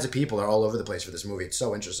 All kinds of people are all over the place for this movie. It's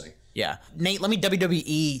so interesting. Yeah. Nate, let me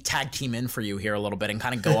WWE tag team in for you here a little bit and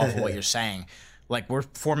kind of go off of what you're saying. Like, we're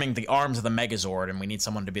forming the arms of the Megazord, and we need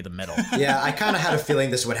someone to be the middle. Yeah, I kind of had a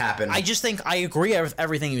feeling this would happen. I just think I agree with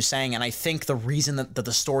everything you're saying, and I think the reason that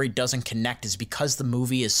the story doesn't connect is because the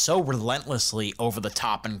movie is so relentlessly over the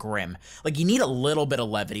top and grim. Like, you need a little bit of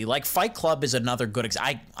levity. Like, Fight Club is another good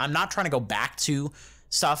example. I'm not trying to go back to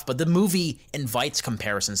stuff, but the movie invites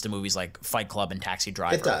comparisons to movies like Fight Club and Taxi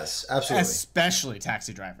Driver. It does, absolutely. Especially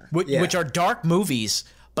Taxi Driver. Which are dark movies,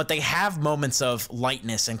 but they have moments of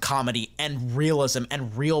lightness and comedy and realism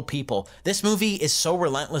and real people. This movie is so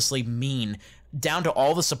relentlessly mean, down to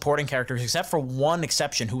all the supporting characters, except for one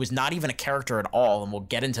exception who is not even a character at all, and we'll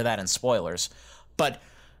get into that in spoilers. But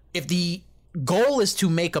if the goal is to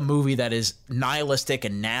make a movie that is nihilistic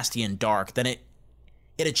and nasty and dark, then it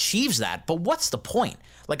achieves that. But what's the point?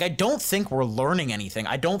 Like, I don't think we're learning anything.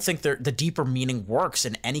 I don't think the deeper meaning works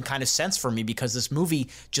in any kind of sense for me, because this movie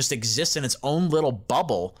just exists in its own little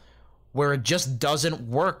bubble where it just doesn't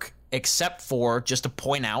work, except for just to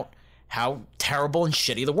point out how terrible and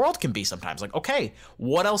shitty the world can be sometimes. Like, okay,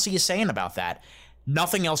 what else are you saying about that?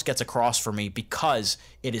 Nothing else gets across for me because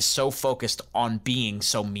it is so focused on being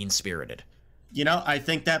so mean-spirited. You know, I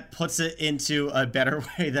think that puts it into a better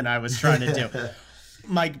way than I was trying to do.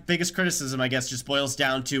 My biggest criticism, I guess, just boils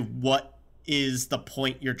down to what is the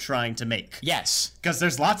point you're trying to make. Yes. Because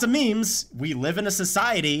there's lots of memes. We live in a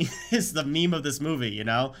society is the meme of this movie, you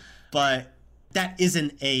know? But that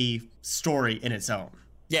isn't a story in its own.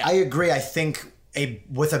 Yeah, I agree. I think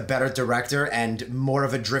with a better director and more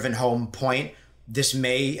of a driven home point, this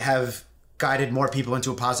may have guided more people into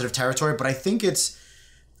a positive territory. But I think it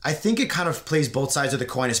kind of plays both sides of the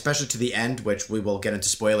coin, especially to the end, which we will get into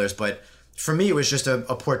spoilers. But for me, it was just a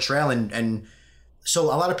portrayal. And so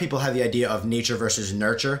a lot of people have the idea of nature versus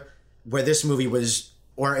nurture, where this movie was,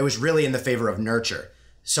 or it was really in the favor of nurture.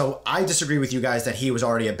 So I disagree with you guys that he was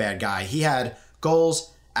already a bad guy. He had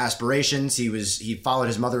goals, aspirations. He followed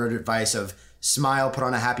his mother's advice of smile, put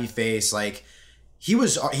on a happy face. Like,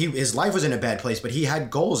 his life was in a bad place, but he had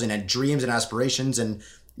goals and had dreams and aspirations, and,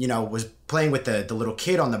 you know, was playing with the little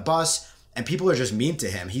kid on the bus, and people are just mean to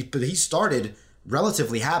him. He started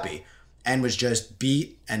relatively happy and was just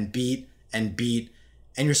beat and beat and beat.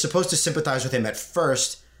 And you're supposed to sympathize with him at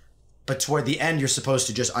first, But toward the end, you're supposed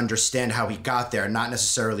to just understand how he got there, not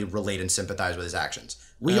necessarily relate and sympathize with his actions.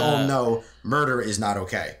 We all know murder is not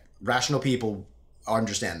okay. Rational people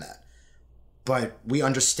understand that. But we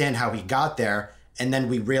understand how he got there, and then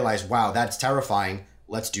we realize, wow, that's terrifying.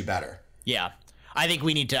 Let's do better. Yeah. I think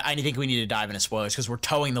we need to dive into spoilers because we're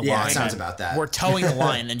towing the line. Yeah, it sounds about that. We're towing the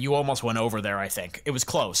line, and you almost went over there, I think. It was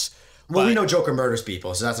close. Well, we know Joker murders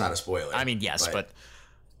people, so that's not a spoiler. I mean, yes, but...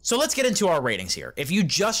 So let's get into our ratings here. If you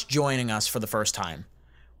just joining us for the first time,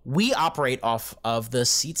 we operate off of the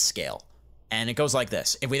seat scale. And it goes like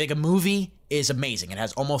this. If we think a movie is amazing, it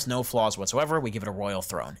has almost no flaws whatsoever, we give it a royal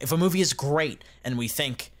throne. If a movie is great and we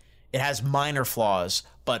think it has minor flaws,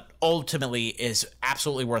 but ultimately is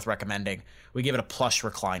absolutely worth recommending, we give it a plush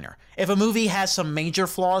recliner. If a movie has some major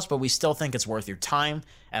flaws, but we still think it's worth your time,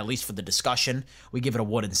 at least for the discussion, we give it a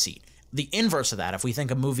wooden seat. The inverse of that, if we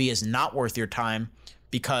think a movie is not worth your time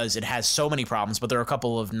because it has so many problems, but there are a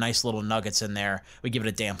couple of nice little nuggets in there, we give it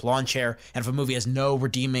a damp lawn chair. And if a movie has no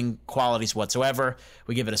redeeming qualities whatsoever,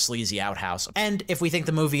 we give it a sleazy outhouse. And if we think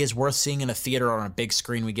the movie is worth seeing in a theater or on a big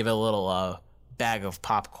screen, we give it a little bag of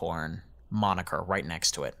popcorn moniker right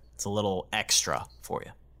next to it. It's a little extra for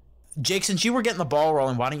you. Jake, since you were getting the ball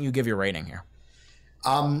rolling, why don't you give your rating here?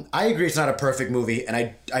 I agree it's not a perfect movie, and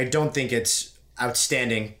I don't think it's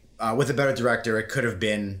outstanding. With a better director, it could have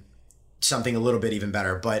been something a little bit even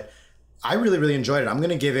better, but I really, really enjoyed it. I'm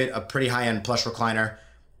going to give it a pretty high-end plush recliner,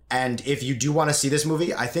 and if you do want to see this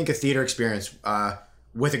movie, I think a theater experience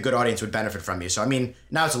with a good audience would benefit from you. So, I mean,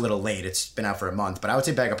 now it's a little late. It's been out for a month, but I would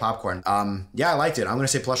say bag of popcorn. Yeah, I liked it. I'm going to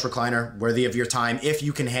say plush recliner, worthy of your time, if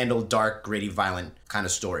you can handle dark, gritty, violent kind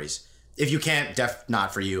of stories. If you can't,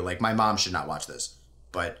 not for you. Like, my mom should not watch this.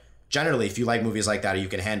 But generally, if you like movies like that or you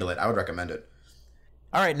can handle it, I would recommend it.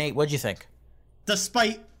 All right, Nate, what'd you think?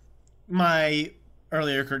 Despite my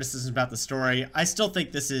earlier criticisms about the story, I still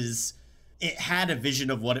think it had a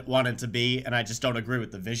vision of what it wanted to be, and I just don't agree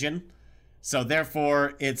with the vision. So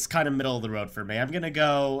therefore, it's kind of middle of the road for me. I'm going to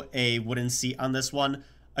go a wooden seat on this one.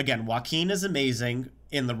 Again, Joaquin is amazing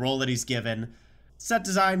in the role that he's given. Set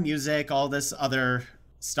design, music, all this other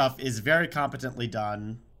stuff is very competently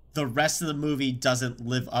done. The rest of the movie doesn't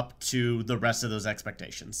live up to the rest of those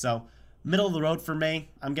expectations. So middle of the road for me.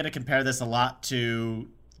 I'm going to compare this a lot to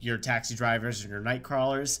your Taxi Drivers and your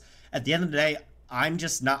Nightcrawlers. At the end of the day, I'm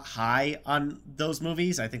just not high on those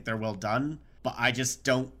movies. I think they're well done, but I just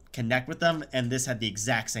don't connect with them, and this had the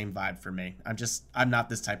exact same vibe for me. I'm not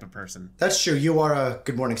this type of person. That's true. You are a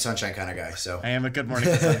Good Morning Sunshine kind of guy, so. I am a Good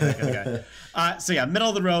Morning Sunshine kind of guy. So yeah, middle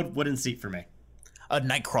of the road, wooden seat for me.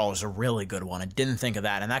 Nightcrawler is a really good one. I didn't think of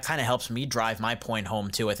that, and that kind of helps me drive my point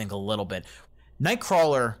home too, I think, a little bit.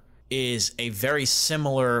 Nightcrawler is a very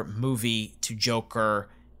similar movie to Joker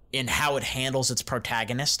in how it handles its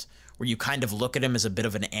protagonist, where you kind of look at him as a bit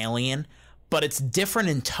of an alien, but it's different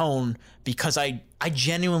in tone because I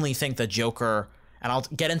genuinely think that Joker, and I'll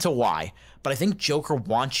get into why, but I think Joker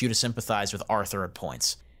wants you to sympathize with Arthur at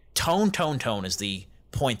points. Tone is the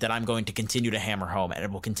point that I'm going to continue to hammer home, and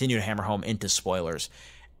it will continue to hammer home into spoilers,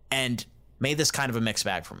 and made this kind of a mixed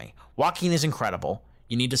bag for me. Joaquin is incredible.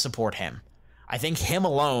 You need to support him. I think him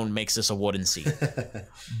alone makes this a wooden seat.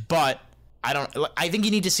 But I think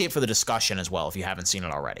you need to see it for the discussion as well if you haven't seen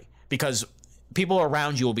it already, because people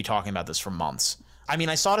around you will be talking about this for months. I mean,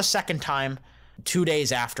 I saw it a second time 2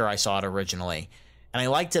 days after I saw it originally, and I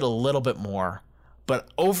liked it a little bit more. But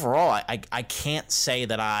overall, I can't say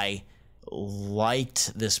that I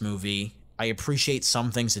liked this movie. I appreciate some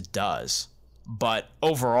things it does, but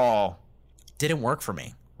overall, it didn't work for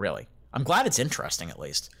me, really. I'm glad it's interesting, at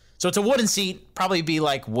least. So it's a wooden seat, probably be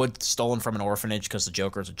like wood stolen from an orphanage because the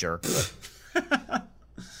Joker's a jerk.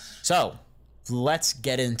 So let's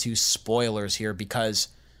get into spoilers here, because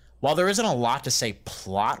while there isn't a lot to say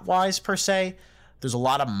plot-wise per se, there's a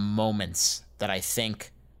lot of moments that I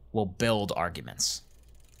think will build arguments.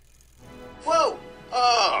 Whoa!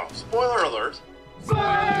 Oh, spoiler alert! Spoiler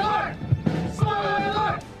alert! Spoiler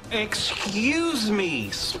alert! Excuse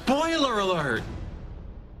me! Spoiler alert!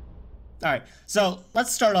 All right, so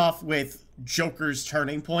let's start off with Joker's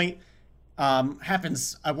turning point.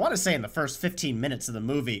 Happens, I want to say, in the first 15 minutes of the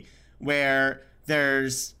movie, where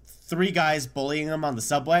there's 3 guys bullying him on the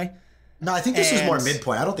subway. No, I think this was more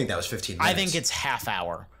midpoint. I don't think that was 15 minutes. I think it's half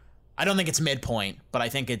hour. I don't think it's midpoint, but I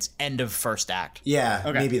think it's end of first act. Yeah,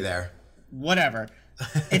 okay. Maybe there. Whatever.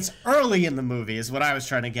 It's early in the movie is what I was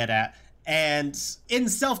trying to get at. And in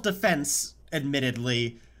self-defense,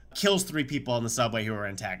 admittedly, kills 3 people on the subway who are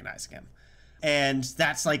antagonizing him. And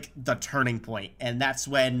that's like the turning point. And that's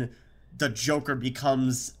when the Joker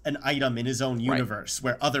becomes an item in his own universe, right,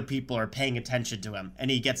 where other people are paying attention to him.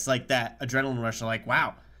 And he gets like that adrenaline rush of like,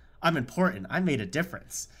 wow, I'm important. I made a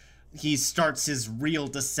difference. He starts his real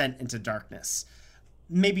descent into darkness.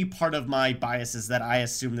 Maybe part of my bias is that I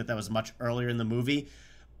assumed that was much earlier in the movie,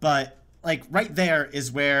 but like right there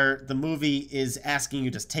is where the movie is asking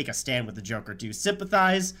you to take a stand with the Joker. Do you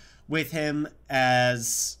sympathize with him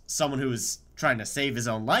as someone who is trying to save his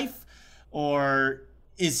own life, or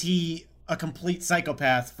is he a complete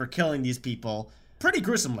psychopath for killing these people pretty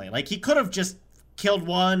gruesomely? Like, he could have just killed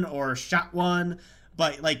one or shot one,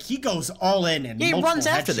 but like he goes all in and he runs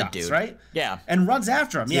after the headshots, dude, right? Yeah, and runs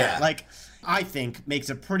after him. Yeah, like I think makes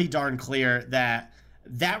it pretty darn clear that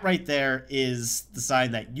right there is the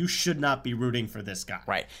sign that you should not be rooting for this guy.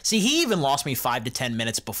 Right. See, he even lost me 5 to 10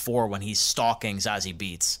 minutes before when he's stalking Zazie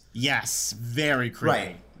Beetz. Yes, very creepy.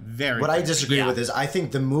 Right. Very. What creepy. I disagree with is I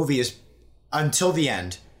think the movie is, until the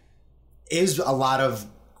end, is a lot of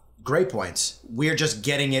great points. We're just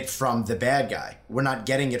getting it from the bad guy. We're not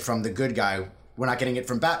getting it from the good guy. We're not getting it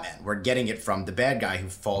from Batman. We're getting it from the bad guy who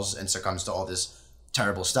falls and succumbs to all this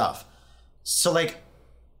terrible stuff. So, like,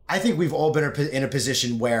 I think we've all been in a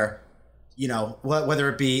position where, you know, whether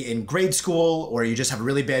it be in grade school or you just have a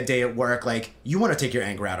really bad day at work, like, you want to take your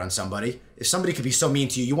anger out on somebody. If somebody could be so mean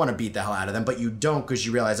to you, you want to beat the hell out of them, but you don't because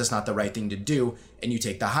you realize that's not the right thing to do, and you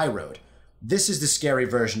take the high road. This is the scary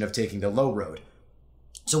version of taking the low road.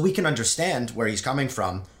 So we can understand where he's coming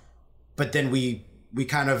from, but then we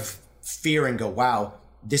kind of fear and go, wow,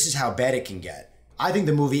 this is how bad it can get. I think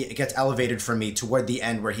the movie gets elevated for me toward the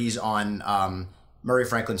end where he's on Murray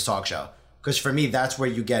Franklin's talk show. Because for me, that's where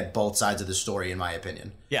you get both sides of the story, in my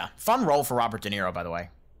opinion. Yeah. Fun role for Robert De Niro, by the way.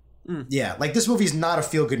 Yeah, like, this movie's not a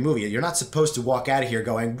feel-good movie. You're not supposed to walk out of here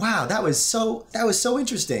going, wow, that was so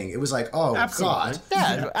interesting. It was like, oh, absolutely. God.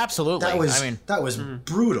 Yeah, absolutely. That was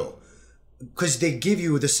brutal. Because they give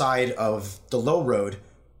you the side of the low road,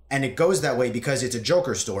 and it goes that way because it's a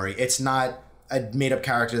Joker story. It's not a made-up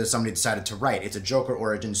character that somebody decided to write. It's a Joker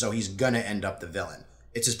origin, so he's gonna end up the villain.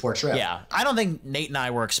 It's his portrayal. Yeah, I don't think Nate and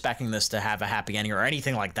I were expecting this to have a happy ending or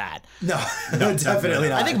anything like that. No, definitely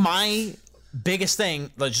not. I think my biggest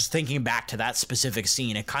thing, just thinking back to that specific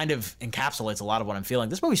scene, it kind of encapsulates a lot of what I'm feeling.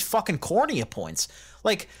 This movie's fucking corny at points.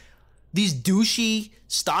 Like, these douchey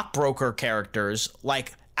stockbroker characters,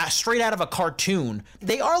 like, straight out of a cartoon,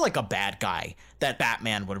 they are like a bad guy that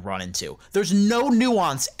Batman would run into. There's no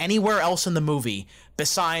nuance anywhere else in the movie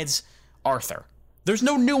besides Arthur. There's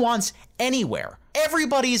no nuance anywhere.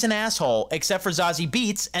 Everybody's an asshole except for Zazie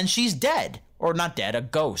Beetz, and she's dead. Or not dead, a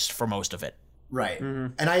ghost for most of it. Right.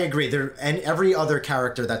 And I agree. And every other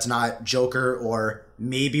character that's not Joker or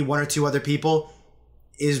maybe one or two other people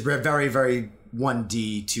is very, very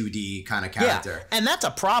 1D, 2D kind of character. Yeah, and that's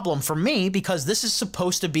a problem for me because this is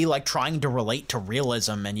supposed to be like trying to relate to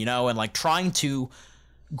realism and, you know, and like trying to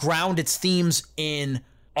ground its themes in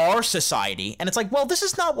our society. And it's like, well, this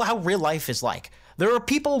is not how real life is like. There are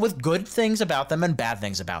people with good things about them and bad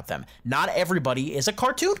things about them. Not everybody is a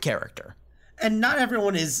cartoon character. And not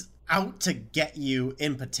everyone is out to get you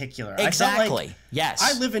in particular. Exactly. Yes.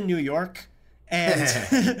 I live in New York,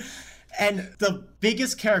 and and the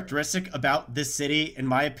biggest characteristic about this city, in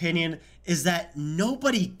my opinion, is that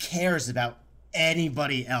nobody cares about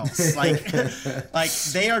anybody else. Like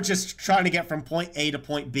they are just trying to get from point A to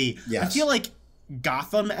point B. Yes. I feel like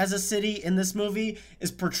Gotham as a city in this movie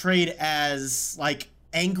is portrayed as like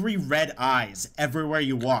angry red eyes everywhere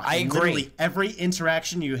you walk. I agree. Literally every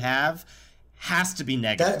interaction you have has to be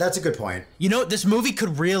negative. That's a good point. You know, this movie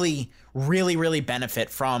could really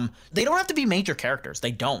benefit from, they don't have to be major characters.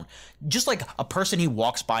 They don't. Just like a person he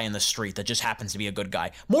walks by in the street that just happens to be a good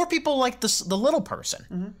guy. More people like the little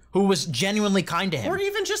person who was genuinely kind to him. Or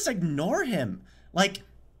even just ignore him. Like,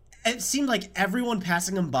 it seemed like everyone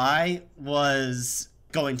passing him by was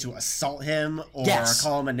going to assault him or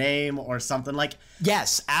call him a name or something. Like,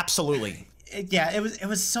 yes, absolutely. Yeah, it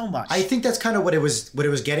was so much. I think that's kind of what it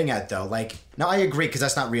was getting at, though. Like, now I agree because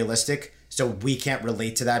that's not realistic, so we can't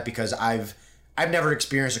relate to that because I've never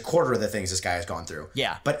experienced a quarter of the things this guy has gone through.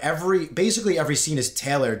 Yeah. But basically every scene is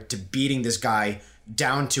tailored to beating this guy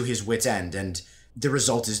down to his wit's end, and the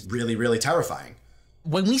result is really, really terrifying.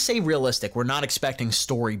 When we say realistic, we're not expecting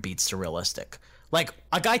story beats to realistic. Like,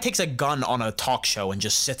 a guy takes a gun on a talk show and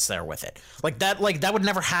just sits there with it. Like that would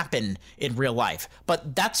never happen in real life.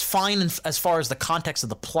 But that's fine as far as the context of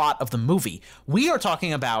the plot of the movie. We are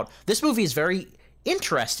talking about, this movie is very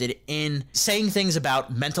interested in saying things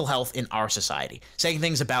about mental health in our society, saying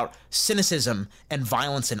things about cynicism and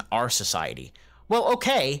violence in our society. Well,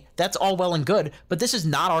 okay, that's all well and good, but this is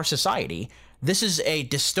not our society. This is a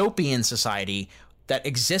dystopian society that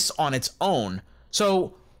exists on its own.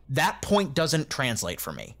 So that point doesn't translate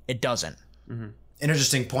for me. It doesn't. An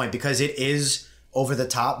interesting point, because it is over the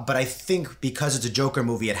top, but I think because it's a Joker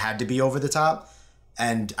movie, it had to be over the top.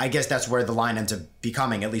 And I guess that's where the line ends up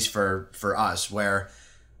becoming, at least for us, where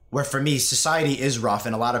for me, society is rough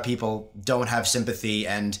and a lot of people don't have sympathy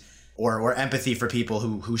and or empathy for people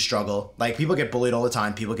who struggle. Like, people get bullied all the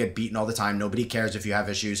time, people get beaten all the time, nobody cares if you have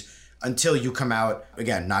issues until you come out,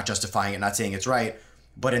 again, not justifying it, not saying it's right,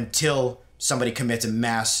 but until somebody commits a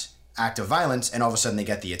mass act of violence and all of a sudden they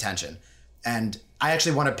get the attention. And I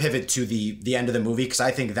actually want to pivot to the end of the movie because I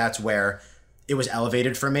think that's where it was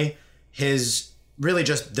elevated for me. His really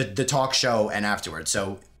just the talk show and afterwards.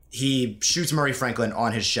 So he shoots Murray Franklin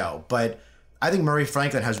on his show, but I think Murray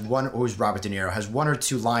Franklin who's Robert De Niro, has one or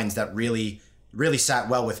two lines that really, really sat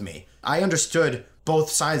well with me. I understood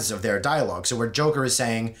both sides of their dialogue. So where Joker is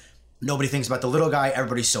saying, nobody thinks about the little guy,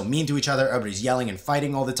 everybody's so mean to each other, everybody's yelling and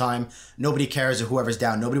fighting all the time, nobody cares of whoever's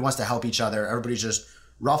down, nobody wants to help each other, everybody's just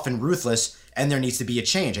rough and ruthless, and there needs to be a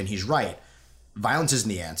change, and he's right. Violence isn't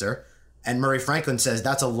the answer. And Murray Franklin says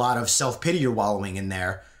that's a lot of self-pity you're wallowing in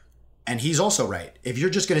there. And he's also right. If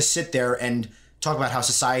you're just going to sit there and talk about how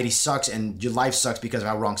society sucks and your life sucks because of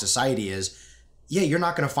how wrong society is, yeah, you're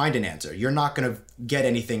not going to find an answer. You're not going to get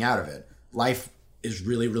anything out of it. Life is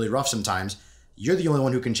really, really rough sometimes. You're the only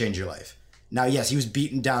one who can change your life. Now, yes, he was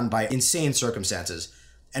beaten down by insane circumstances,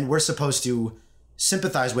 and we're supposed to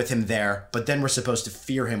sympathize with him there, but then we're supposed to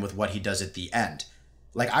fear him with what he does at the end.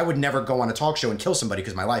 Like, I would never go on a talk show and kill somebody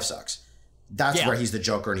because my life sucks. That's where he's the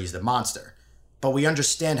Joker and he's the monster. But we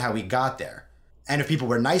understand how he got there. And if people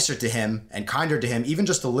were nicer to him and kinder to him, even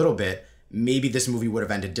just a little bit, maybe this movie would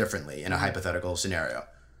have ended differently in a hypothetical scenario.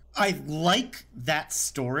 I like that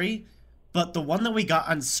story, but the one that we got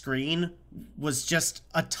on screen was just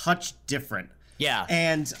a touch different. Yeah.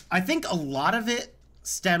 And I think a lot of it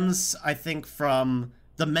stems, from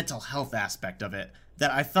the mental health aspect of it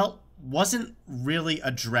that I felt wasn't really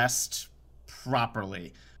addressed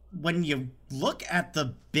properly. When you look at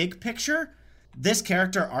the big picture, this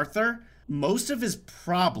character, Arthur, most of his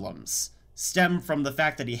problems stem from the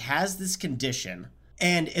fact that he has this condition,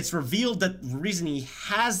 and it's revealed that the reason he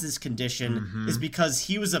has this condition is because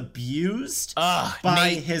he was abused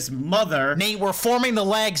by his mother. Nate, we're forming the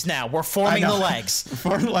legs now. We're forming the legs. We're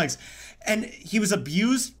forming the legs. And he was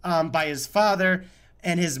abused by his father,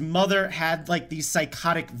 and his mother had these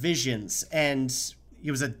psychotic visions, and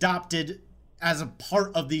he was adopted as a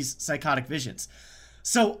part of these psychotic visions.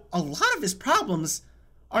 So a lot of his problems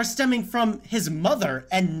are stemming from his mother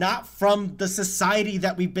and not from the society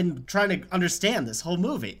that we've been trying to understand this whole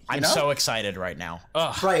movie. I'm so excited right now.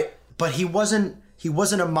 Ugh. Right, but he wasn't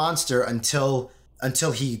a monster until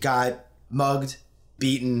he got mugged,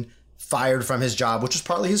 beaten, fired from his job, which was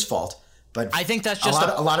partly his fault. But I think that's just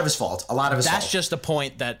a lot of his fault. That's just a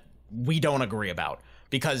point that we don't agree about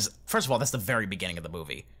because, first of all, that's the very beginning of the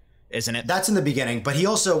movie, isn't it? That's in the beginning, but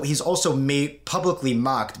he's also made publicly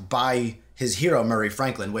mocked by his hero, Murray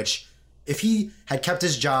Franklin, which if he had kept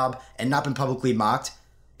his job and not been publicly mocked,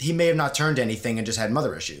 he may have not turned anything and just had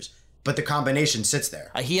mother issues. But the combination sits there.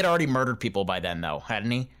 He had already murdered people by then, though, hadn't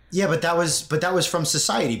he? Yeah, but that was from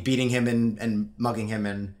society beating him and mugging him,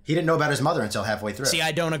 and he didn't know about his mother until halfway through. See,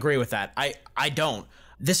 I don't agree with that. I don't.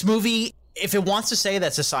 This movie, if it wants to say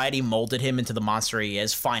that society molded him into the monster he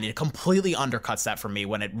is, fine. It completely undercuts that for me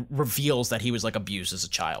when it reveals that he was abused as a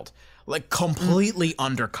child. Completely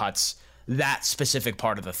undercuts that specific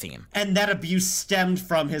part of the theme. And that abuse stemmed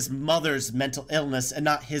from his mother's mental illness and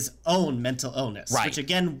not his own mental illness. Right. Which,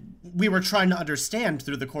 again, we were trying to understand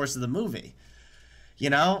through the course of the movie.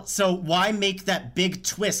 So why make that big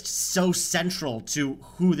twist so central to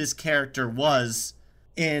who this character was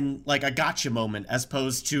in a gotcha moment as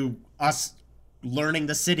opposed to us learning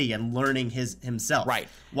the city and learning himself? Right.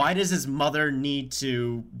 Why does his mother need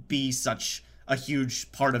to be such a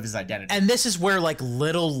huge part of his identity? And this is where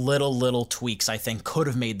little tweaks I think could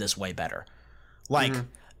have made this way better.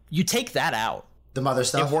 You take that out. The mother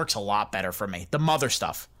stuff? It works a lot better for me. The mother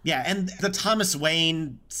stuff. Yeah, and the Thomas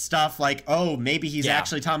Wayne stuff, maybe he's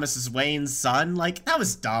actually Thomas Wayne's son. That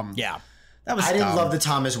was dumb. Yeah. That was I dumb. didn't love the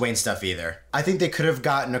Thomas Wayne stuff either. I think they could have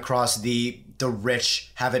gotten across the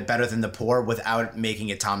rich have it better than the poor without making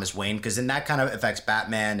it Thomas Wayne, because then that kind of affects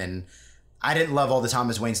Batman, and I didn't love all the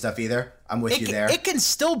Thomas Wayne stuff either. I'm with you there. It can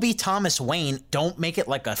still be Thomas Wayne. Don't make it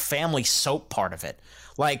a family soap part of it.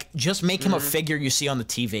 Just make him a figure you see on the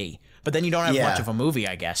TV. But then you don't have much of a movie,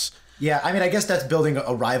 I guess. Yeah, I guess that's building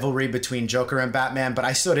a rivalry between Joker and Batman, but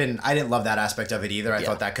I didn't love that aspect of it either. I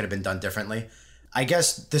thought that could have been done differently. I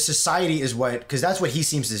guess the society is because that's what he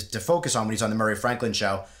seems to focus on when he's on the Murray Franklin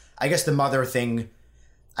show. I guess the mother thing,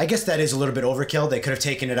 I guess that is a little bit overkill. They could have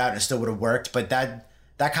taken it out and it still would have worked, but that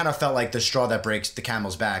that kind of felt like the straw that breaks the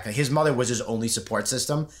camel's back. Like, his mother was his only support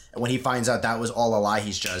system, and when he finds out that was all a lie,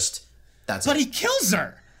 he's just, But he kills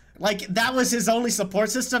her. Like, that was his only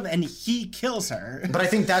support system, and he kills her. But I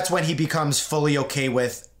think that's when he becomes fully okay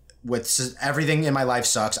with everything in my life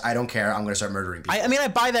sucks. I don't care. I'm going to start murdering people. I mean, I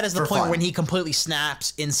buy that as the point fun. when he completely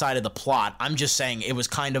snaps inside of the plot. I'm just saying it was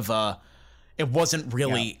kind of it wasn't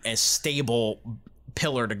really a stable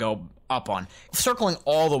pillar to go up on. Circling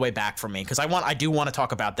all the way back for me, because I do want to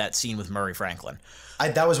talk about that scene with Murray Franklin.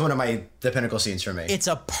 That was one of the pinnacle scenes for me. It's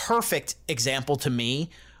a perfect example to me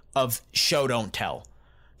of show don't tell,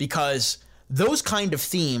 because those kind of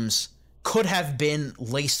themes could have been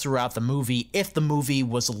laced throughout the movie if the movie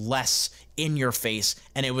was less in your face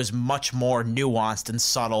and it was much more nuanced and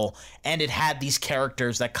subtle, and it had these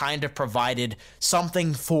characters that kind of provided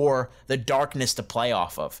something for the darkness to play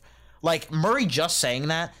off of. Like, Murray just saying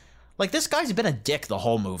that, like, this guy's been a dick the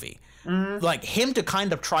whole movie. Mm-hmm. Like, him to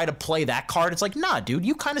kind of try to play that card, it's like, nah, dude,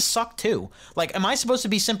 you kind of suck too. Like, am I supposed to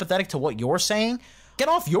be sympathetic to what you're saying? Get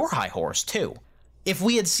off your high horse too. If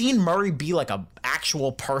we had seen Murray be like a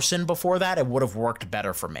actual person before that, it would have worked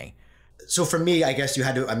better for me. So for me, I guess you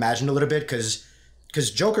had to imagine a little bit, because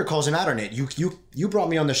Joker calls him out on it. You brought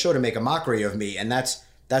me on the show to make a mockery of me, and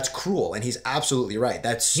that's cruel, and he's absolutely right.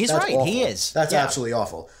 He's right. Awful. He is. That's absolutely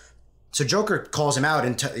awful. So Joker calls him out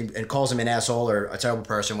and calls him an asshole or a terrible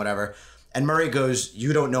person, whatever. And Murray goes,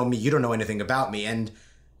 "You don't know me. You don't know anything about me." And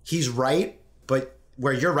he's right, but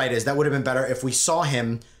where you're right is that would have been better if we saw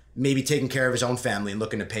him maybe taking care of his own family and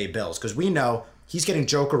looking to pay bills, because we know he's getting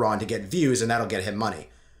Joker on to get views, and that'll get him money.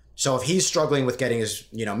 So if he's struggling with getting his,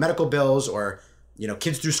 medical bills or,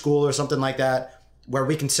 kids through school or something like that, where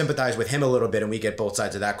we can sympathize with him a little bit and we get both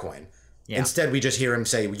sides of that coin. Yeah. Instead, we just hear him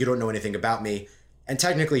say, "You don't know anything about me." And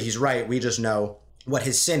technically he's right. We just know what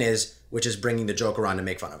his sin is, which is bringing the Joker on to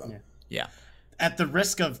make fun of him. Yeah. At the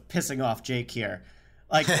risk of pissing off Jake here,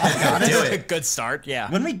 like, I'll be honest, good start,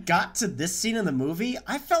 yeah. When we got to this scene in the movie,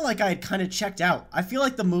 I felt like I had kind of checked out. I feel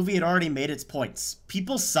like the movie had already made its points.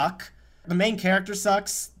 People suck. The main character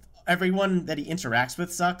sucks. Everyone that he interacts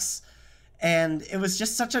with sucks. And it was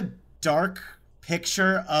just such a dark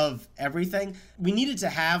picture of everything. We needed to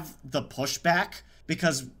have the pushback,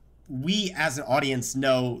 because we as an audience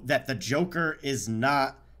know that the Joker is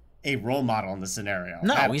not a role model in the scenario.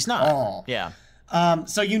 No, he's not. All. Yeah.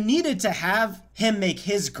 So you needed to have him make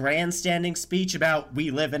his grandstanding speech about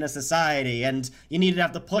we live in a society, and you needed to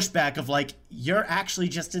have the pushback of like, you're actually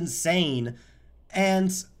just insane.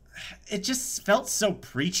 And it just felt so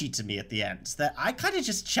preachy to me at the end that I kind of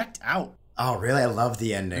just checked out. Oh, really? I love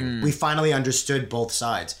the ending. We finally understood both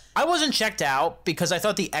sides. I wasn't checked out because I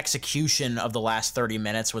thought the execution of the last 30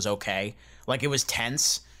 minutes was okay. Like, it was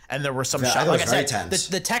tense. And there were some shots. Like I said,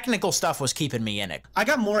 the technical stuff was keeping me in it. I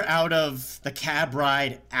got more out of the cab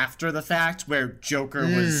ride after the fact, where Joker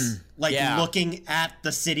was looking at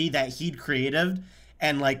the city that he'd created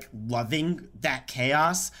and like loving that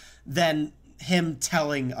chaos, than him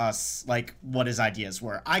telling us like what his ideas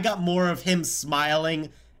were. I got more of him smiling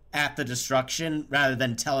at the destruction rather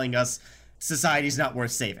than telling us society's not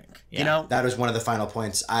worth saving. Yeah. You know? That was one of the final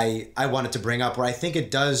points I wanted to bring up, where I think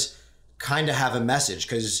it does kind of have a message,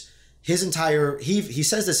 because his entire he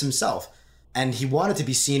says this himself, and he wanted to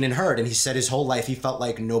be seen and heard, and he said his whole life he felt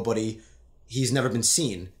like he's never been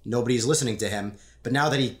seen, nobody's listening to him. But now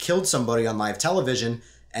that he killed somebody on live television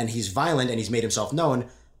and he's violent and he's made himself known,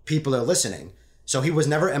 people are listening. So he was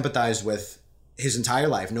never empathized with his entire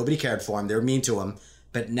life. Nobody cared for him. They were mean to him.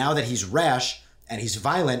 But now that he's rash and he's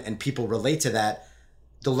violent and people relate to that,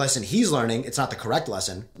 the lesson he's learning, it's not the correct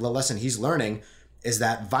lesson, the lesson he's learning is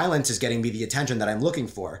that violence is getting me the attention that I'm looking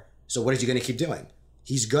for. So what is he going to keep doing?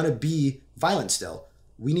 He's going to be violent still.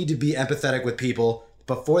 We need to be empathetic with people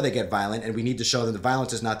before they get violent, and we need to show them that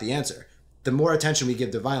violence is not the answer. The more attention we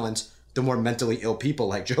give to violence, the more mentally ill people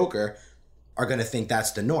like Joker are going to think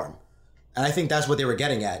that's the norm. And I think that's what they were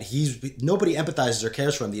getting at. Nobody empathizes or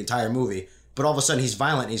cares for him the entire movie, but all of a sudden he's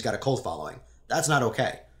violent and he's got a cult following. That's not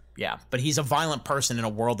okay. Yeah, but he's a violent person in a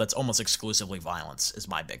world that's almost exclusively violence is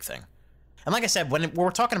my big thing. And like I said, when we're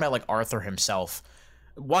talking about like Arthur himself,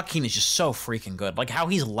 Joaquin is just so freaking good. Like how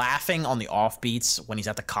he's laughing on the offbeats when he's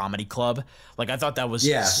at the comedy club. Like I thought that was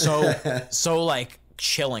so like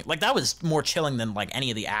chilling. Like that was more chilling than like any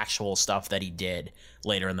of the actual stuff that he did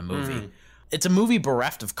later in the movie. It's a movie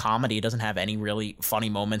bereft of comedy. It doesn't have any really funny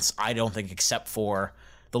moments, I don't think, except for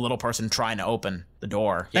the little person trying to open the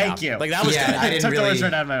door. Thank you. Like that was good. I took the words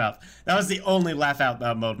right out of my mouth. That was the only laugh out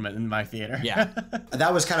moment in my theater. Yeah.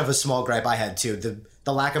 That was kind of a small gripe I had too.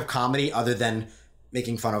 The lack of comedy, other than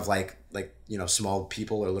making fun of like small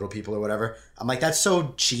people or little people or whatever. I'm like, that's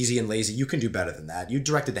so cheesy and lazy. You can do better than that. You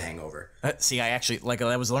directed The Hangover. See, I actually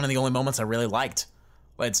that was one of the only moments I really liked.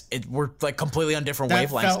 We're like completely on different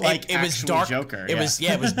wavelengths. Felt like it was dark. Joker. It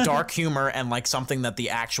was dark humor and like something that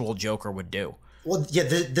the actual Joker would do. Well, yeah,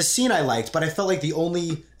 the scene I liked, but I felt like the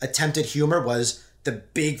only attempted humor was the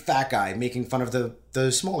big fat guy making fun of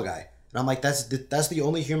the small guy, and I'm like, that's the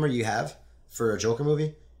only humor you have for a Joker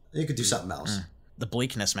movie. You could do something else. The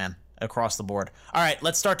bleakness, man, across the board. All right,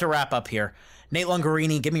 let's start to wrap up here. Nate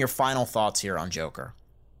Lungarini, give me your final thoughts here on Joker.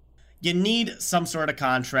 You need some sort of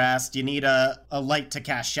contrast. You need a light to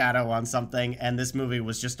cast shadow on something, and this movie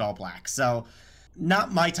was just all black. So,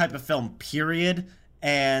 not my type of film, period.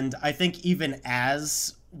 And I think even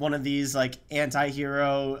as one of these like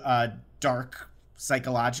anti-hero, dark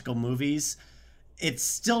psychological movies, it's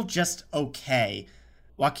still just okay.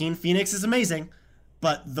 Joaquin Phoenix is amazing,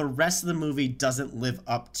 but the rest of the movie doesn't live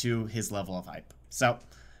up to his level of hype. So,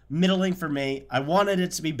 middling for me. I wanted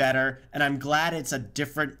it to be better, and I'm glad it's a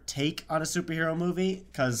different take on a superhero movie,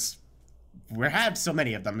 because we have so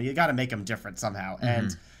many of them. You got to make them different somehow.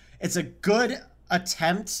 And it's a good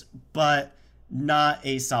attempt, but not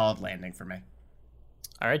a solid landing for me.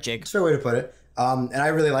 All right, Jake. That's a fair way to put it. And I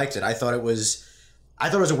really liked it. I thought it was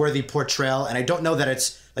a worthy portrayal, and I don't know that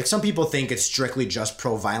it's like some people think it's strictly just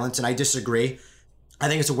pro-violence, and I disagree. I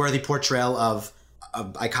think it's a worthy portrayal of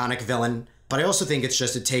an iconic villain, but I also think it's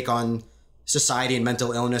just a take on society and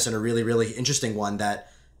mental illness, and a really, really interesting one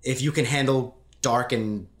that if you can handle dark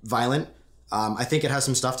and violent, I think it has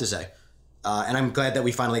some stuff to say. And I'm glad that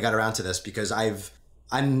we finally got around to this, because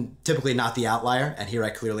I'm typically not the outlier, and here I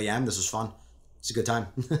clearly am. This was fun. It's a good time.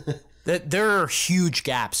 There are huge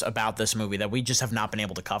gaps about this movie that we just have not been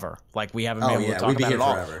able to cover. Like, we haven't been able to talk about it at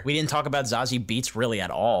all. Forever. We didn't talk about Zazie Beetz really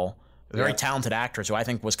at all. A very talented actress who I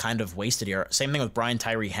think was kind of wasted here. Same thing with Brian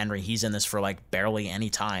Tyree Henry. He's in this for like barely any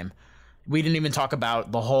time. We didn't even talk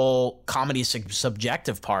about the whole comedy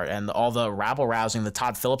subjective part and all the rabble-rousing that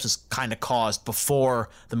Todd Phillips has kind of caused before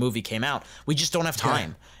the movie came out. We just don't have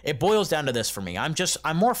time. It boils down to this for me. I'm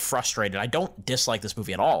more frustrated. I don't dislike this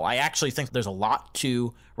movie at all. I actually think there's a lot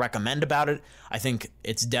to recommend about it. I think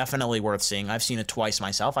it's definitely worth seeing. I've seen it twice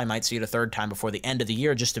myself. I might see it a third time before the end of the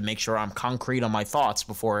year just to make sure I'm concrete on my thoughts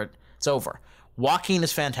before it's over. Joaquin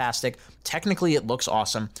is fantastic. Technically, it looks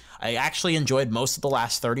awesome. I actually enjoyed most of the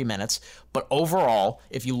last 30 minutes, but overall,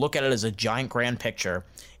 if you look at it as a giant grand picture,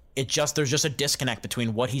 there's just a disconnect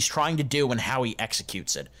between what he's trying to do and how he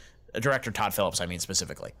executes it. Director Todd Phillips, I mean,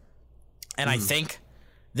 specifically. And I think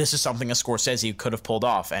this is something a Scorsese could have pulled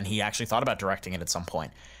off, and he actually thought about directing it at some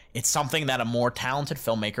point. It's something that a more talented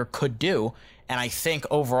filmmaker could do, and I think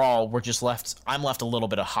overall I'm left a little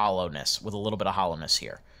bit of hollowness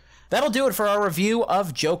here. That'll do it for our review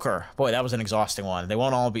of Joker. Boy, that was an exhausting one. They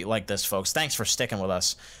won't all be like this, folks. Thanks for sticking with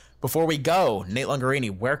us. Before we go, Nate Lungarini,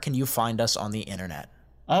 where can you find us on the internet?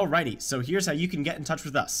 Alrighty, so here's how you can get in touch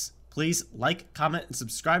with us. Please like, comment, and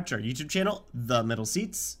subscribe to our YouTube channel, The Middle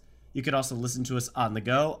Seats. You can also listen to us on the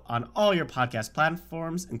go on all your podcast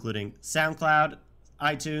platforms, including SoundCloud,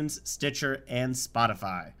 iTunes, Stitcher, and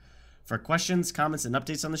Spotify. For questions, comments, and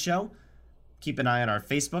updates on the show, keep an eye on our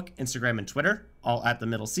Facebook, Instagram, and Twitter, all at The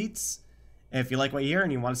Middle Seats. If you like what you hear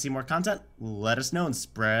and you want to see more content, let us know and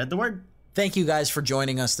spread the word. Thank you guys for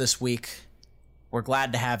joining us this week. We're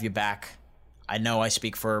glad to have you back. I know I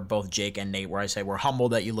speak for both Jake and Nate where I say we're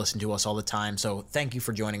humbled that you listen to us all the time, so thank you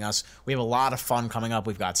for joining us. We have a lot of fun coming up.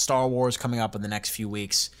 We've got Star Wars coming up in the next few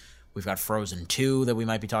weeks. We've got Frozen 2 that we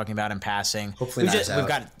might be talking about in passing. Hopefully Knives Out. We've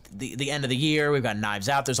got the end of the year. We've got Knives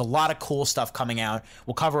Out. There's a lot of cool stuff coming out.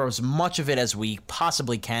 We'll cover as much of it as we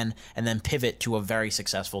possibly can and then pivot to a very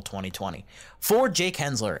successful 2020. For Jake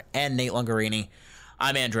Hensler and Nate Lungarini,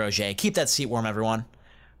 I'm Andrew Auger. Keep that seat warm, everyone.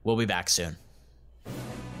 We'll be back soon.